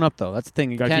keep good. showing up though. That's the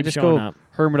thing. You Gotta can't keep just showing go up.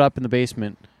 hermit up in the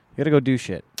basement. You gotta go do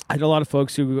shit. I know a lot of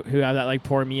folks who have that like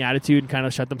poor me attitude and kind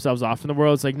of shut themselves off from the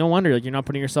world. It's like, no wonder, like, you're not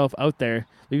putting yourself out there.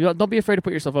 Like, don't be afraid to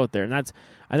put yourself out there. And that's,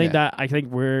 I think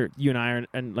you and I are,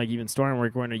 and like even Storm,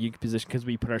 we're in a unique position because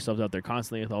we put ourselves out there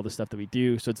constantly with all the stuff that we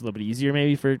do. So it's a little bit easier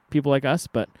maybe for people like us,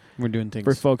 but We're doing things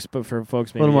for folks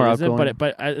maybe little more it isn't. outgoing.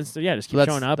 But just keep That's-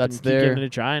 showing up that's and keep their giving it a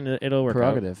try, and it'll work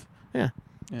prerogative. Yeah.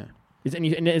 Yeah.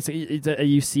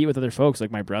 You see it with other folks.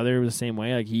 Like my brother was the same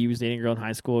way. Like he was dating a girl in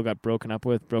high school, got broken up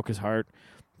with, broke his heart.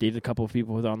 Dated a couple of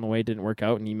people on the way, didn't work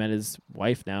out, and he met his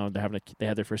wife. Now they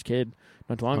had their first kid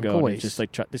not too long ago. And it's just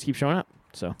like just keep showing up.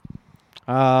 So,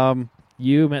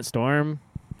 you met Storm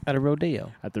at a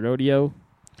rodeo. At the rodeo.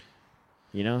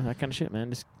 You know, that kind of shit, man.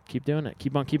 Just keep doing it.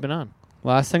 Keep on keeping on.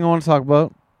 Last thing I want to talk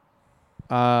about.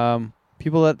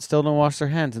 People that still don't wash their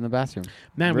hands in the bathroom.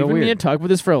 Man, we've been meaning to talk about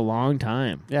this for a long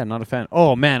time. Yeah, not a fan.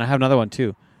 Oh man, I have another one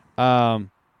too.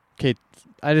 Okay,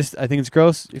 I think it's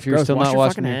gross if you're still not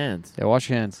washing your hands. Yeah, wash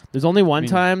your hands. There's only one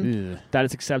time that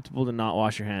it's acceptable to not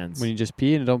wash your hands. When you just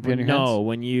pee and don't pee on your hands? No,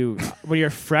 when you're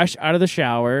fresh out of the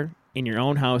shower in your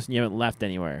own house and you haven't left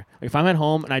anywhere. Like if I'm at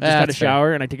home and I just got a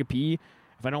shower and I take a pee,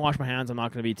 if I don't wash my hands, I'm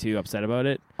not going to be too upset about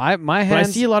it. My hands. But I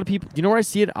see a lot of people. Do you know where I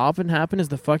see it often happen? Is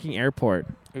the fucking airport.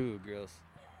 Ooh, gross.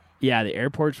 Yeah, the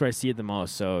airport's where I see it the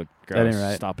most. So, gross.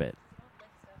 Right. Stop it.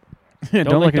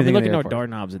 don't look at no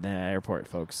doorknobs at the airport,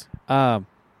 folks.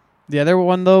 The other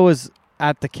one though was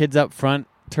at the Kids Up Front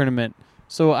tournament.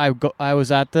 So I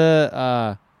was at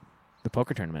the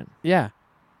poker tournament. Yeah,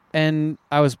 and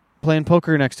I was playing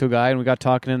poker next to a guy, and we got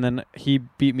talking, and then he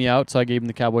beat me out. So I gave him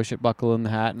the cowboy shit buckle and the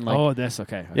hat, and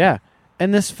okay. Yeah,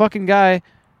 and this fucking guy,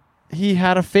 he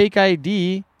had a fake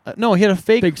ID. No, he had a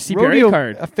fake CPRA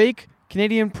card, a fake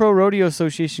Canadian Pro Rodeo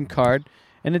Association card,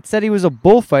 and it said he was a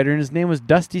bullfighter, and his name was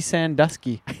Dusty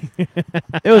Sandusky.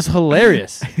 It was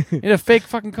hilarious. He had a fake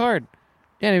fucking card.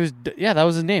 Yeah, and he was. Yeah, that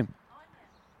was his name.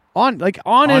 On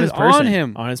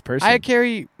him. On his person. I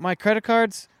carry my credit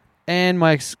cards and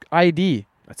my ID.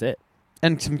 That's it.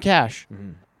 And some cash.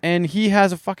 Mm-hmm. And he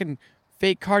has a fucking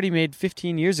fake card he made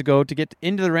 15 years ago to get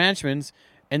into the Ranchmans,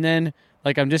 and then.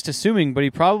 Like, I'm just assuming, but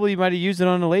he probably might have used it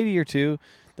on a lady or two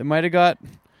that might have got,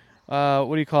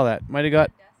 what do you call that? Might have got,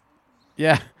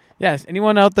 yeah. Yes,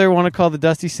 anyone out there want to call the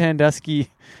Dusty Sandusky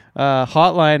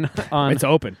hotline on? It's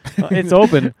open. It's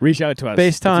open. Reach out to us.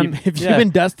 Based on. If you've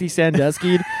been Dusty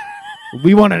Sandusky,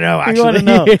 we want to know, actually. We want to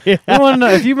know. We want to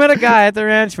know. If you met a guy at the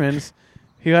Ranchmans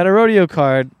who had a rodeo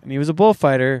card, and he was a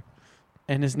bullfighter,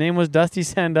 and his name was Dusty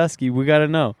Sandusky, we got to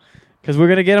know. Because we're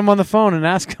going to get him on the phone and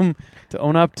ask him to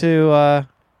own up to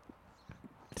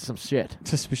some shit.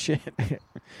 To some shit.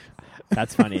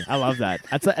 That's funny. I love that.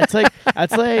 That's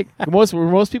like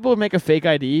most people would make a fake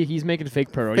ID. He's making a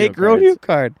fake pro rodeo. Fake rodeo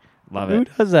card. Love it. Who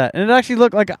does that? And it actually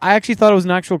looked like I actually thought it was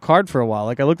an actual card for a while.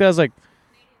 Like I looked at it, I was like,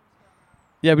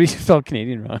 yeah, but he spelled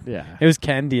Canadian wrong. Yeah, it was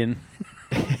Candian.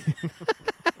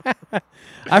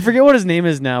 I forget what his name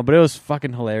is now, but it was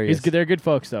fucking hilarious. They're good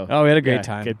folks, though. Oh, we had a great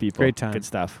time. Good people. Great time. Good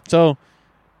stuff. So,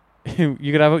 you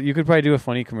could probably do a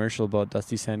funny commercial about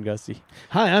Dusty Sandusky.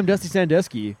 Hi, I'm Dusty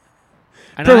Sandusky.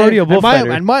 And rodeo bullfighter.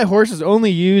 And my horses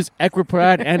only use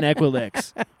Equiprad and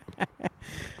Equilix.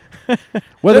 They're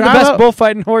the best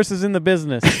bullfighting horses in the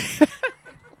business.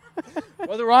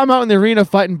 Whether I'm out in the arena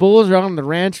fighting bulls or out on the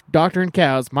ranch doctoring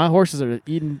cows, my horses are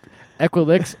eating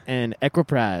Equilix and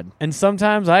Equiprad. And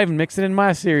sometimes I even mix it in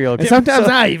my cereal. And sometimes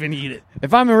I even eat it.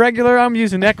 If I'm a regular, I'm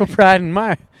using Equiprad in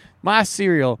my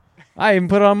cereal. I even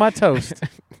put it on my toast.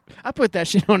 I put that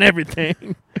shit on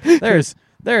everything. There is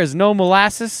no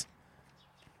molasses,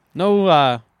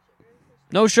 no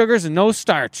sugars, and no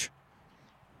starch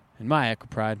in my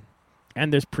Equiprad.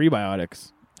 And there's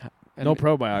prebiotics. No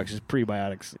probiotics, just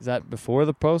prebiotics. Is that before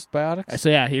the postbiotics? So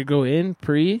yeah, here go in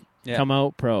pre. Yeah. Come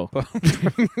out pro.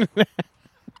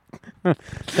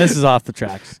 This is off the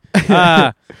tracks.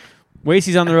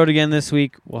 Wasey's on the road again this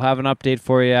week. We'll have an update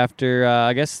for you after,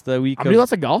 I guess, the week I'm doing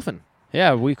lots of golfing.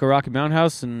 Yeah, a week of Rocky Mountain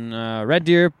House and Red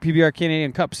Deer PBR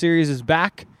Canadian Cup Series is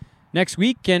back next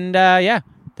week. And, yeah,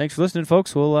 thanks for listening,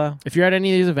 folks. We'll if you're at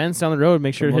any of these events down the road,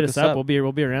 make sure to hit us up. We'll be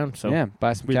around. So yeah,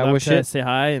 buy some cowboy shit. Say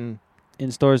hi and in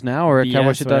stores now or at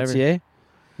cowboyshit.ca.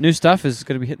 New stuff is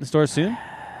going to be hitting the stores soon.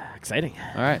 Exciting.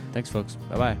 All right. Thanks, folks.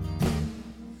 Bye-bye.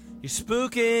 You're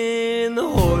spooking the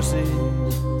horses.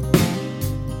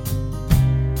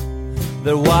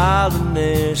 They're wild and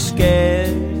they're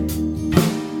scared.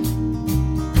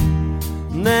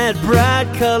 And that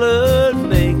bright-colored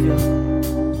makeup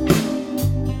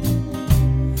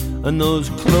and those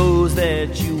clothes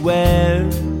that you wear.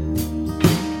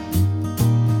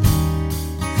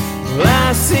 Well,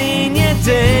 I seen you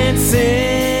dancing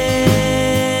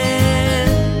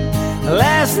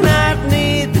last night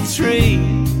neath the trees.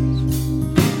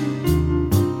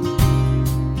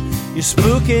 You're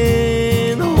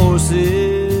spooking the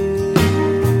horses.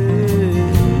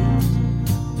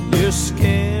 You're scared.